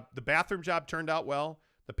bathroom job turned out well.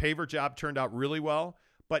 The paver job turned out really well.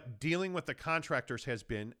 But dealing with the contractors has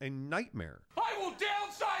been a nightmare. I will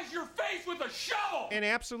downsize your face with a shovel. An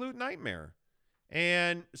absolute nightmare.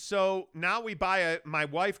 And so now my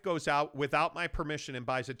wife goes out without my permission and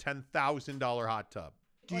buys a $10,000 hot tub.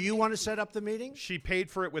 Do you want to set up the meeting? She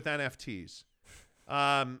paid for it with NFTs.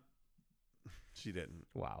 She didn't.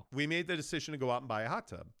 Wow. We made the decision to go out and buy a hot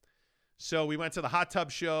tub. So we went to the hot tub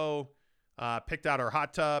show. Picked out our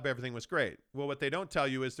hot tub. Everything was great. Well, what they don't tell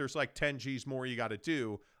you is there's like 10 G's more you got to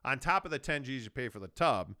do. On top of the 10 G's you pay for the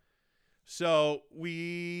tub. So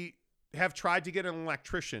we have tried to get an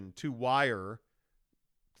electrician to wire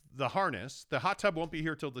the harness. The hot tub won't be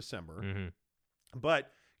here till December.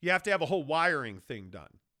 But you have to have a whole wiring thing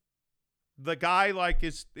done. The guy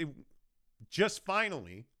just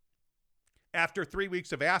finally, after 3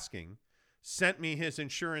 weeks of asking, sent me his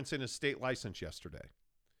insurance and his state license yesterday.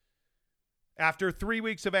 After 3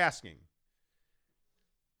 weeks of asking.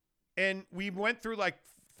 And we went through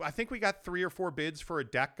I think we got 3 or 4 bids for a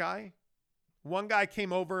deck guy. One guy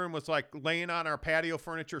came over and was laying on our patio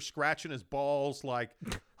furniture, scratching his balls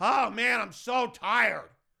oh man, I'm so tired.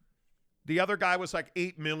 The other guy was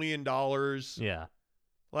 $8 million. Yeah.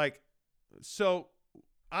 So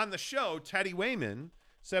on the show, Teddy Wayman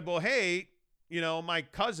said, well, hey, my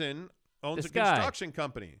cousin owns a construction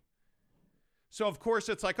company. So, of course,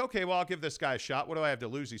 it's okay, well, I'll give this guy a shot. What do I have to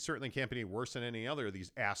lose? He certainly can't be any worse than any other of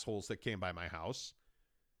these assholes that came by my house.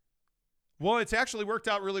 Well, it's actually worked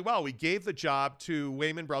out really well. We gave the job to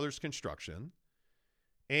Wayman Brothers Construction,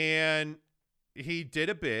 and he did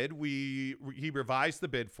a bid. He revised the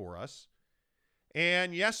bid for us.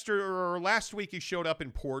 And last week, he showed up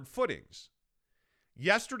and poured footings.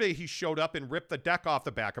 Yesterday, he showed up and ripped the deck off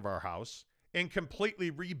the back of our house and completely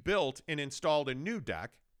rebuilt and installed a new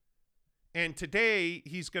deck. And today,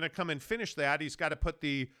 he's going to come and finish that. He's got to put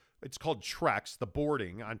it's called Trex, the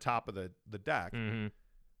boarding on top of the deck. Mm-hmm.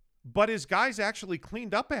 But his guys actually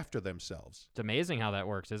cleaned up after themselves. It's amazing how that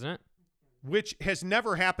works, isn't it? Which has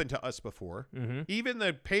never happened to us before. Mm-hmm. Even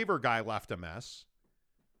the paver guy left a mess.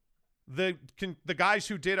 The guys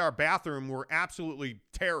who did our bathroom were absolutely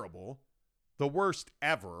terrible. The worst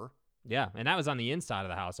ever. Yeah, and that was on the inside of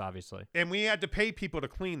the house, obviously. And we had to pay people to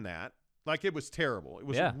clean that. It was terrible. It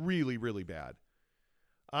was really, really bad.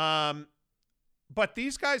 But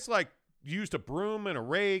these guys, used a broom and a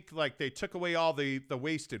rake. They took away all the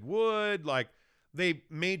wasted wood. They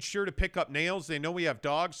made sure to pick up nails. They know we have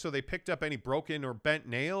dogs, so they picked up any broken or bent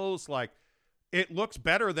nails. It looks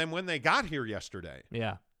better than when they got here yesterday.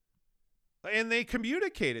 Yeah. And they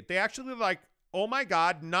communicated. They actually oh my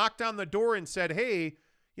God, knocked on the door and said, hey,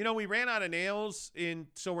 we ran out of nails,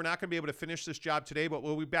 so we're not going to be able to finish this job today, but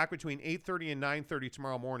we'll be back between 8:30 and 9:30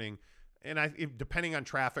 tomorrow morning, and depending on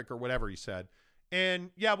traffic or whatever he said. And,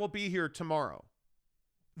 yeah, we'll be here tomorrow.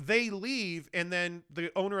 They leave, and then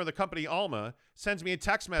the owner of the company, Alma, sends me a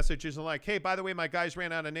text message and hey, by the way, my guys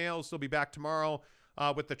ran out of nails. They'll be back tomorrow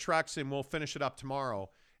with the trucks, and we'll finish it up tomorrow.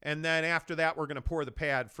 And then after that, we're going to pour the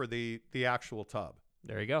pad for the actual tub.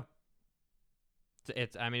 There you go.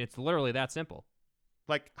 It's literally that simple.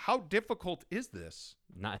 How difficult is this?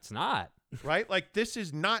 No, it's not. Right? This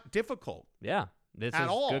is not difficult. Yeah. This At is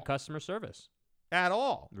all. good customer service. At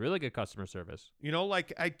all. Really good customer service.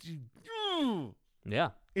 Yeah.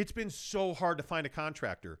 It's been so hard to find a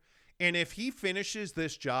contractor. And if he finishes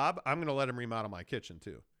this job, I'm going to let him remodel my kitchen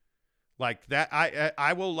too.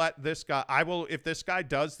 I will let this guy, if this guy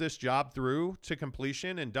does this job through to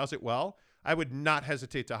completion and does it well, I would not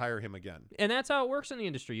hesitate to hire him again. And that's how it works in the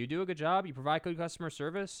industry. You do a good job, you provide good customer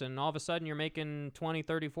service, and all of a sudden you're making $20,000,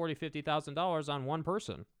 $30,000, $40,000, $50,000 on one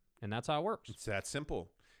person. And that's how it works. It's that simple.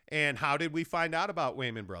 And how did we find out about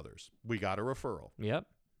Wayman Brothers? We got a referral. Yep.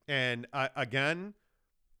 And again,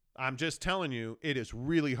 I'm just telling you, it is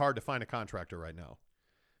really hard to find a contractor right now.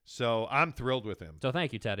 So I'm thrilled with him. So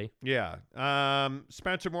thank you, Teddy. Yeah.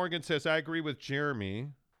 Spencer Morgan says, I agree with Jeremy,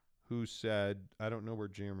 who said, I don't know where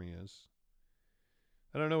Jeremy is.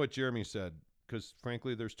 I don't know what Jeremy said because,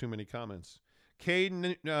 frankly, there's too many comments. Kay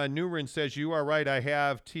Newren says, you are right. I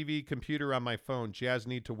have TV, computer on my phone. Jazz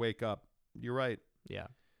need to wake up. You're right. Yeah.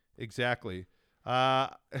 Exactly.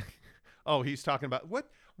 He's talking about what?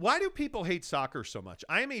 Why do people hate soccer so much?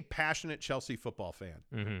 I am a passionate Chelsea football fan.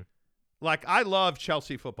 Mm-hmm. I love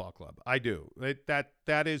Chelsea Football Club. I do.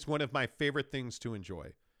 That is one of my favorite things to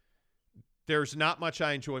enjoy. There's not much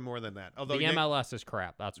I enjoy more than that. Although the MLS is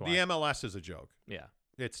crap. That's why. The MLS is a joke. Yeah.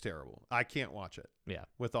 It's terrible. I can't watch it. Yeah.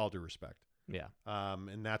 With all due respect. Yeah.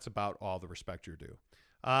 And that's about all the respect you're due.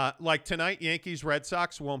 Tonight, Yankees, Red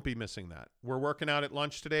Sox won't be missing that. We're working out at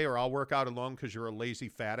lunch today, or I'll work out alone because you're a lazy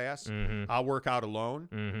fat ass. Mm-hmm. I'll work out alone.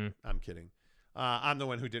 Mm-hmm. I'm kidding. I'm the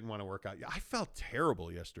one who didn't want to work out. I felt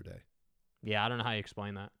terrible yesterday. Yeah, I don't know how you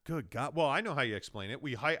explain that. Good God. Well, I know how you explain it.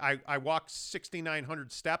 I walked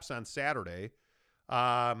 6,900 steps on Saturday,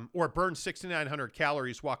 or burned 6,900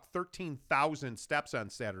 calories, walked 13,000 steps on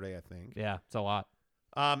Saturday, I think. Yeah, it's a lot.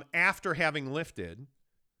 After having lifted.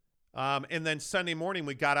 And then Sunday morning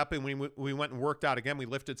we got up and we went and worked out again. We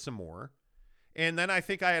lifted some more. And then I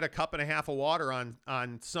think I had a cup and a half of water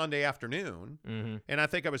on Sunday afternoon. Mm-hmm. And I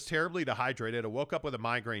think I was terribly dehydrated. I woke up with a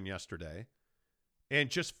migraine yesterday and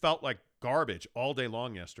just felt like garbage all day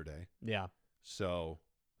long yesterday. Yeah. So,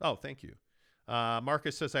 thank you.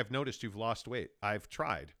 Marcus says, I've noticed you've lost weight. I've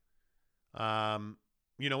tried.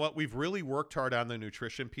 You know what? We've really worked hard on the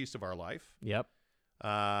nutrition piece of our life. Yep.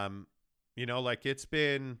 It's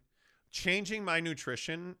been changing my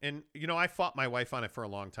nutrition. And, I fought my wife on it for a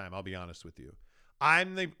long time. I'll be honest with you.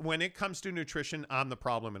 When it comes to nutrition, I'm the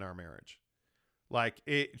problem in our marriage.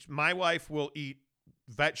 My wife will eat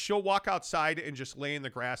she'll walk outside and just lay in the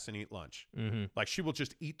grass and eat lunch. Mm-hmm. Like she will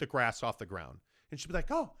just eat the grass off the ground. And she'll be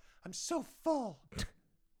like, oh, I'm so full.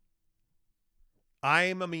 I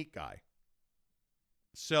am a meat guy.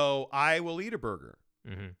 So I will eat a burger.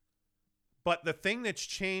 Mm-hmm. But the thing that's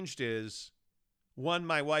changed is, one,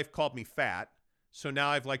 my wife called me fat. So now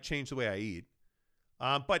I've changed the way I eat.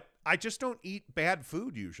 But I just don't eat bad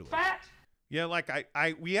food usually. Fat? Yeah,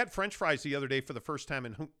 we had French fries the other day for the first time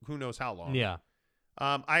in who knows how long. Yeah.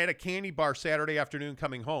 I had a candy bar Saturday afternoon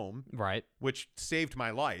coming home. Right. Which saved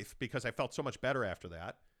my life because I felt so much better after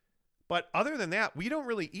that. But other than that, we don't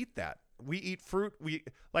really eat that. We eat fruit.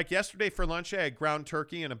 Yesterday for lunch, I had ground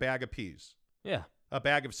turkey and a bag of peas. Yeah. A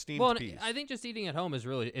bag of steamed peas. I think just eating at home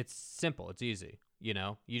it's simple. It's easy. You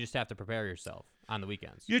just have to prepare yourself on the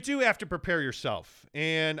weekends. You do have to prepare yourself.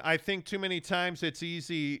 And I think too many times it's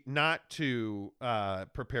easy not to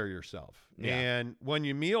prepare yourself. Yeah. And when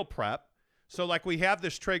you meal prep, so we have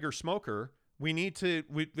this Traeger smoker, we need to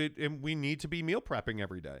be meal prepping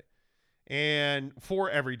every day. And for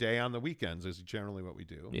every day on the weekends is generally what we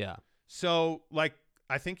do. Yeah. So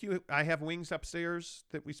I think I have wings upstairs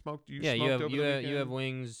that we smoked. You you smoked have over the weekend? you have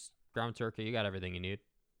wings, ground turkey. You got everything you need.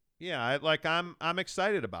 Yeah, I'm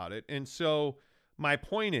excited about it. And so my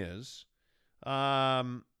point is, I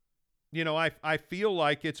feel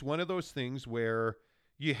like it's one of those things where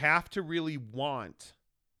you have to really want.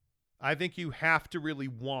 I think you have to really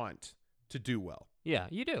want to do well. Yeah,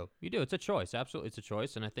 you do. It's a choice. Absolutely, it's a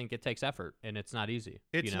choice, and I think it takes effort, and it's not easy.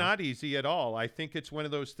 It's not easy at all. I think it's one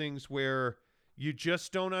of those things where you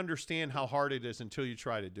just don't understand how hard it is until you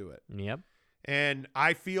try to do it. Yep. And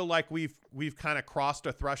I feel like we've kind of crossed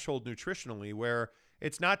a threshold nutritionally where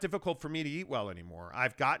it's not difficult for me to eat well anymore.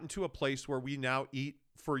 I've gotten to a place where we now eat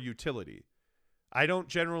for utility. I don't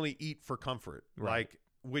generally eat for comfort, right.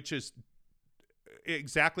 Which is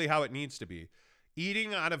exactly how it needs to be.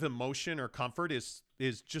 Eating out of emotion or comfort is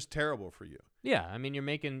just terrible for you. Yeah, I mean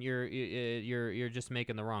you're just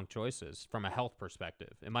making the wrong choices from a health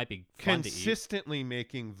perspective. It might be fun consistently to eat.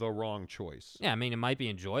 Making the wrong choice. Yeah, I mean it might be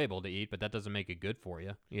enjoyable to eat, but that doesn't make it good for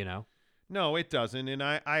you, No, it doesn't. And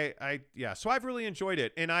so I've really enjoyed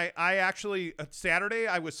it. And I actually Saturday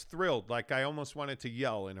I was thrilled. I almost wanted to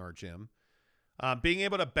yell in our gym. Being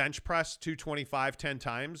able to bench press 225 10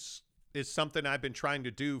 times is something I've been trying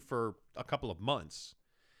to do for a couple of months.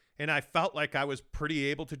 And I felt like I was pretty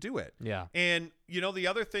able to do it. Yeah. And, the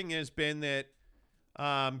other thing has been that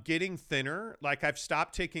getting thinner, I've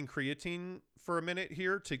stopped taking creatine for a minute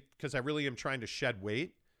here because I really am trying to shed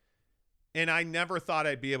weight. And I never thought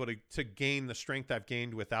I'd be able to gain the strength I've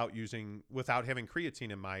gained without having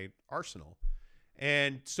creatine in my arsenal.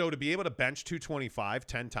 And so to be able to bench 225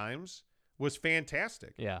 10 times was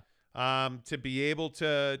fantastic. Yeah. To be able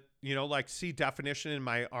to, see definition in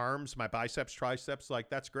my arms, my biceps, triceps,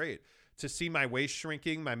 that's great. To see my waist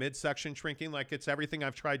shrinking, my midsection shrinking, it's everything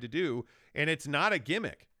I've tried to do. And it's not a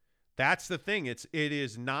gimmick. That's the thing. It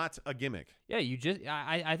is not a gimmick. Yeah.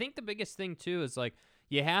 I think the biggest thing too is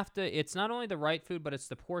you have to, it's not only the right food, but it's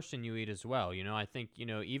the portion you eat as well. I think,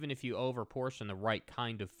 even if you over portion the right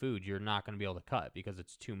kind of food, you're not going to be able to cut because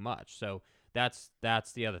it's too much. So that's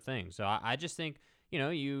the other thing. So I just think,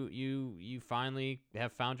 you finally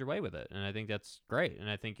have found your way with it. And I think that's great. And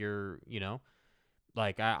I think you're,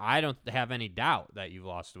 I don't have any doubt that you've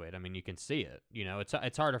lost weight. I mean, you can see it,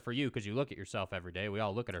 it's harder for you because you look at yourself every day. We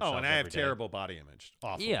all look at ourselves every day. Oh, and I have terrible body image.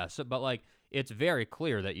 Awful. Yeah. So, but it's very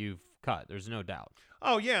clear that you've cut. There's no doubt.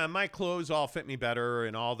 Oh, yeah. My clothes all fit me better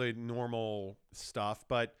and all the normal stuff.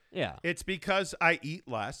 But yeah, it's because I eat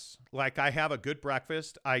less. I have a good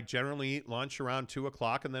breakfast. I generally eat lunch around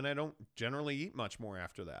 2:00, and then I don't generally eat much more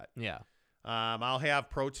after that. Yeah. I'll have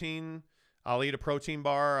protein. I'll eat a protein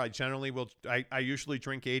bar. I usually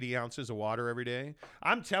drink 80 ounces of water every day.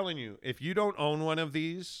 I'm telling you, if you don't own one of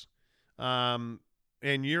these, and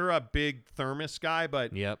you're a big thermos guy,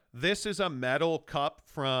 but yep. This is a metal cup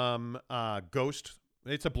from Ghost.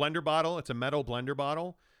 It's a blender bottle. It's a metal blender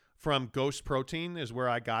bottle from Ghost Protein is where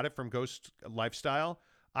I got it, from Ghost Lifestyle.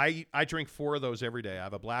 I drink 4 of those every day. I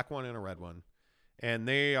have a black one and a red one. And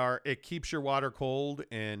it keeps your water cold,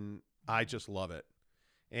 and I just love it.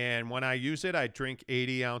 And when I use it, I drink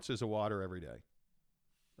 80 ounces of water every day.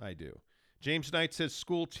 I do. James Knight says,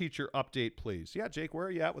 school teacher update, please. Yeah, Jake, where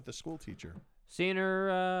are you at with the school teacher? Seeing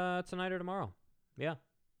her tonight or tomorrow. Yeah.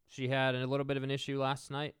 She had a little bit of an issue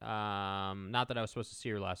last night. Not that I was supposed to see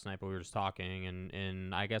her last night, but we were just talking,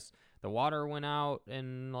 and I guess the water went out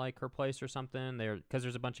in like her place or something. Because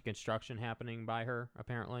there's a bunch of construction happening by her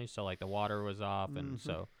apparently, so like the water was off, and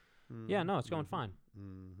so yeah, no, it's going fine.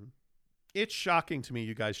 Mm-hmm. It's shocking to me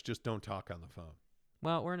you guys just don't talk on the phone.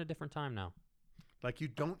 Well, we're in a different time now. Like you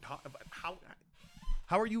don't talk about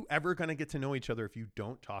how are you ever going to get to know each other if you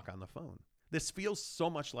don't talk on the phone? This feels so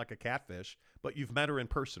much like a catfish, but you've met her in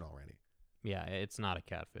person already. Yeah, it's not a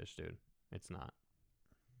catfish, dude. It's not.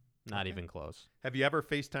 Not even close. Have you ever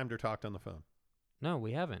FaceTimed or talked on the phone? No,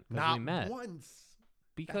 we haven't. Not we met. Once.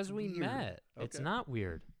 Because That's we weird. met. Okay. It's not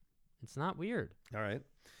weird. It's not weird. All right.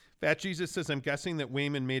 Fat Jesus says, I'm guessing that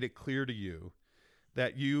Wayman made it clear to you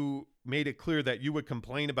that you would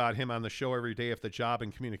complain about him on the show every day if the job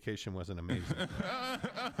and communication wasn't amazing.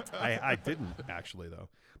 I didn't, actually, though.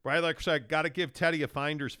 Briley said, got to give Teddy a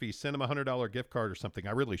finder's fee. Send him a $100 gift card or something.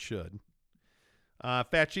 I really should.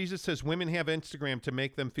 Fat Jesus says, women have Instagram to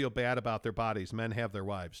make them feel bad about their bodies. Men have their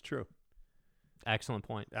wives. True. Excellent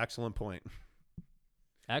point. Excellent point.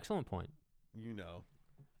 Excellent point. You know.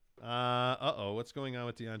 What's going on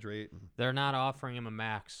with DeAndre Ayton? They're not offering him a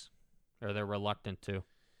max, or they're reluctant to.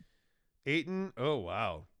 Ayton, oh,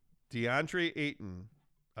 wow. DeAndre Ayton,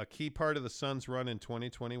 a key part of the Suns' run in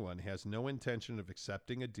 2021, has no intention of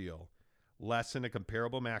accepting a deal less than a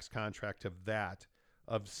comparable max contract to that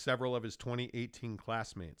of several of his 2018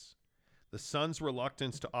 classmates. The Suns'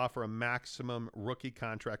 reluctance to offer a maximum rookie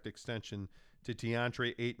contract extension to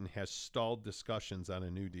DeAndre Ayton has stalled discussions on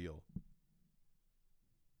a new deal.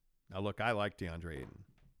 Now, look, I like DeAndre Ayton.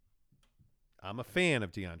 I'm a fan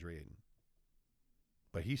of DeAndre Ayton.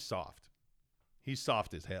 But he's soft. He's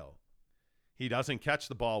soft as hell. He doesn't catch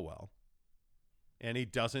the ball well. And he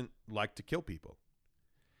doesn't like to kill people.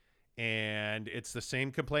 And it's the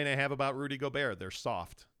same complaint I have about Rudy Gobert. They're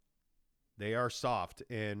soft. They are soft.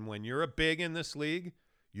 And when you're a big in this league,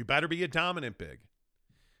 you better be a dominant big.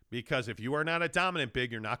 Because if you are not a dominant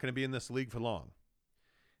big, you're not going to be in this league for long.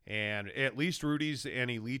 And at least Rudy's an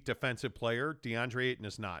elite defensive player. DeAndre Ayton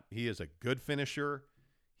is not. He is a good finisher.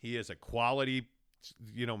 He is a quality,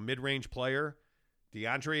 mid-range player.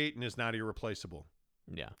 DeAndre Ayton is not irreplaceable.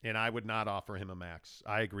 Yeah. And I would not offer him a max.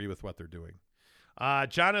 I agree with what they're doing.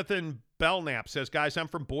 Jonathan Belknap says, guys, I'm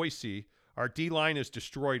from Boise. Our D-line is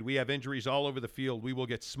destroyed. We have injuries all over the field. We will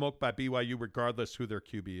get smoked by BYU regardless who their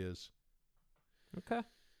QB is. Okay.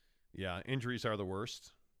 Yeah, injuries are the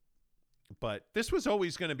worst. But this was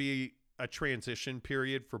always going to be a transition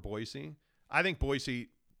period for Boise. I think Boise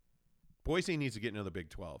needs to get into the Big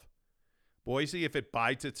 12. Boise, if it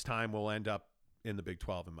bides its time, will end up in the Big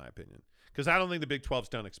 12, in my opinion. Because I don't think the Big 12's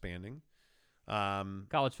done expanding.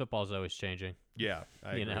 College football is always changing. Yeah,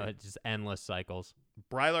 I agree. It's just endless cycles.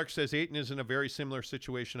 Brylark says Ayton is in a very similar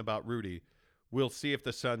situation about Rudy. We'll see if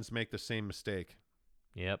the Suns make the same mistake.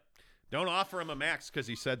 Yep. Don't offer him a max because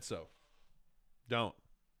he said so. Don't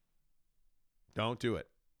do it.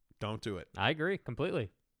 Don't do it. I agree completely.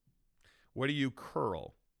 What do you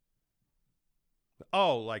curl?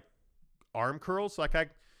 Oh, like arm curls?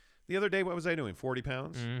 The other day, what was I doing? 40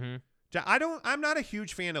 pounds? Mm-hmm. I'm not a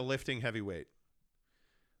huge fan of lifting heavyweight.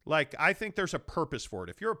 I think there's a purpose for it.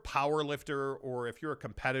 If you're a power lifter or if you're a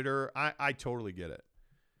competitor, I totally get it.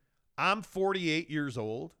 I'm 48 years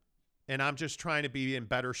old, and I'm just trying to be in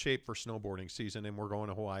better shape for snowboarding season, and we're going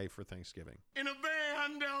to Hawaii for Thanksgiving. In a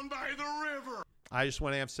van down by the river. I just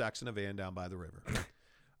want to have sex in a van down by the river.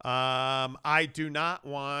 I do not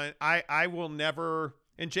want – I will never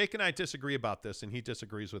 – and Jake and I disagree about this, and he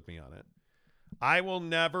disagrees with me on it. I will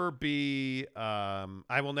never be a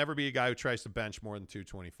guy who tries to bench more than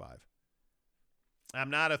 225. I'm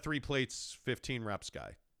not a 3 plates, 15 reps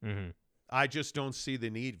guy. Mm-hmm. I just don't see the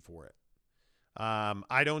need for it.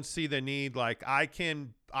 I don't see the need. I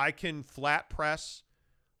can flat press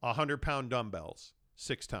 100-pound dumbbells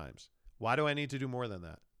 6 times. Why do I need to do more than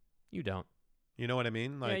that? You don't. You know what I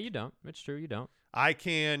mean? Yeah, you don't. It's true. You don't. I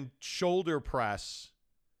can shoulder press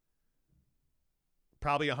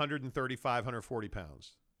probably 135, 140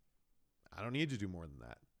 pounds. I don't need to do more than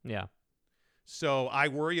that. Yeah. So I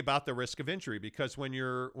worry about the risk of injury because when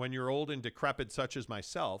you're old and decrepit, such as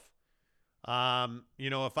myself, if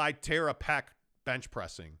I tear a pec bench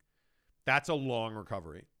pressing, that's a long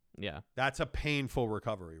recovery. Yeah. That's a painful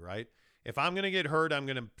recovery, right? If I'm going to get hurt, I'm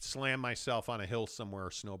going to slam myself on a hill somewhere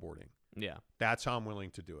snowboarding. Yeah. That's how I'm willing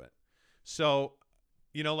to do it. So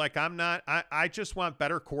You know, like I just want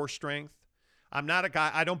better core strength. I'm not a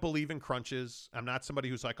guy, I don't believe in crunches. I'm not somebody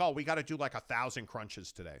who's like, oh, we got to do like 1,000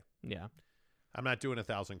 crunches today. Yeah. I'm not doing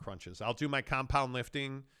 1,000 crunches. I'll do my compound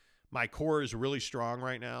lifting. My core is really strong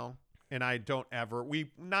right now. And I don't ever, we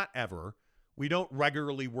don't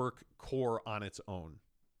regularly work core on its own.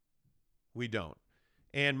 We don't.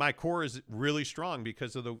 And my core is really strong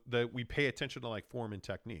because of we pay attention to like form and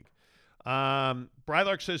technique.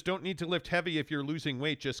 Brylark says, don't need to lift heavy if you're losing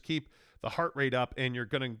weight. Just keep the heart rate up and you're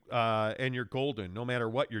and you're golden no matter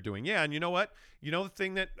what you're doing. Yeah. And you know what? You know, the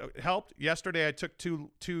thing that helped yesterday, I took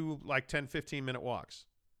two like 10, 15 minute walks,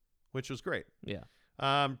 which was great. Yeah.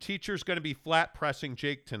 Teacher's going to be flat pressing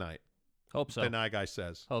Jake tonight. Hope so. The Nye Guy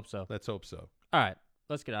says. Hope so. Let's hope so. All right.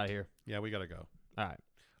 Let's get out of here. Yeah, we got to go. All right.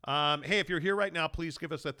 Hey, if you're here right now, please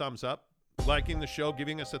give us a thumbs up. Liking the show,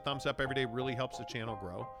 giving us a thumbs up every day really helps the channel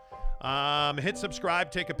grow. Hit subscribe.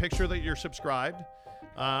 Take a picture that you're subscribed.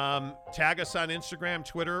 Tag us on Instagram,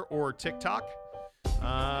 Twitter, or TikTok.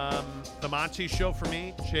 The Monty Show for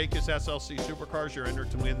me. Jake is SLC Supercars. You're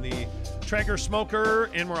entered to win the Traeger Smoker,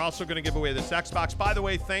 and we're also going to give away this Xbox. By the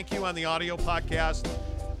way, thank you on the audio podcast.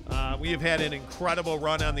 We have had an incredible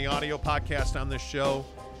run on the audio podcast on this show.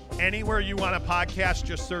 Anywhere you want a podcast,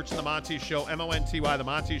 just search The Monty Show, MONTY, The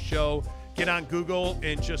Monty Show. Get on Google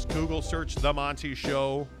and just Google search The Monty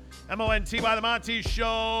Show. MONTY, The Monty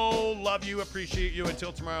Show. Love you, appreciate you.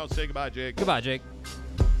 Until tomorrow, say goodbye, Jake. Goodbye, Jake.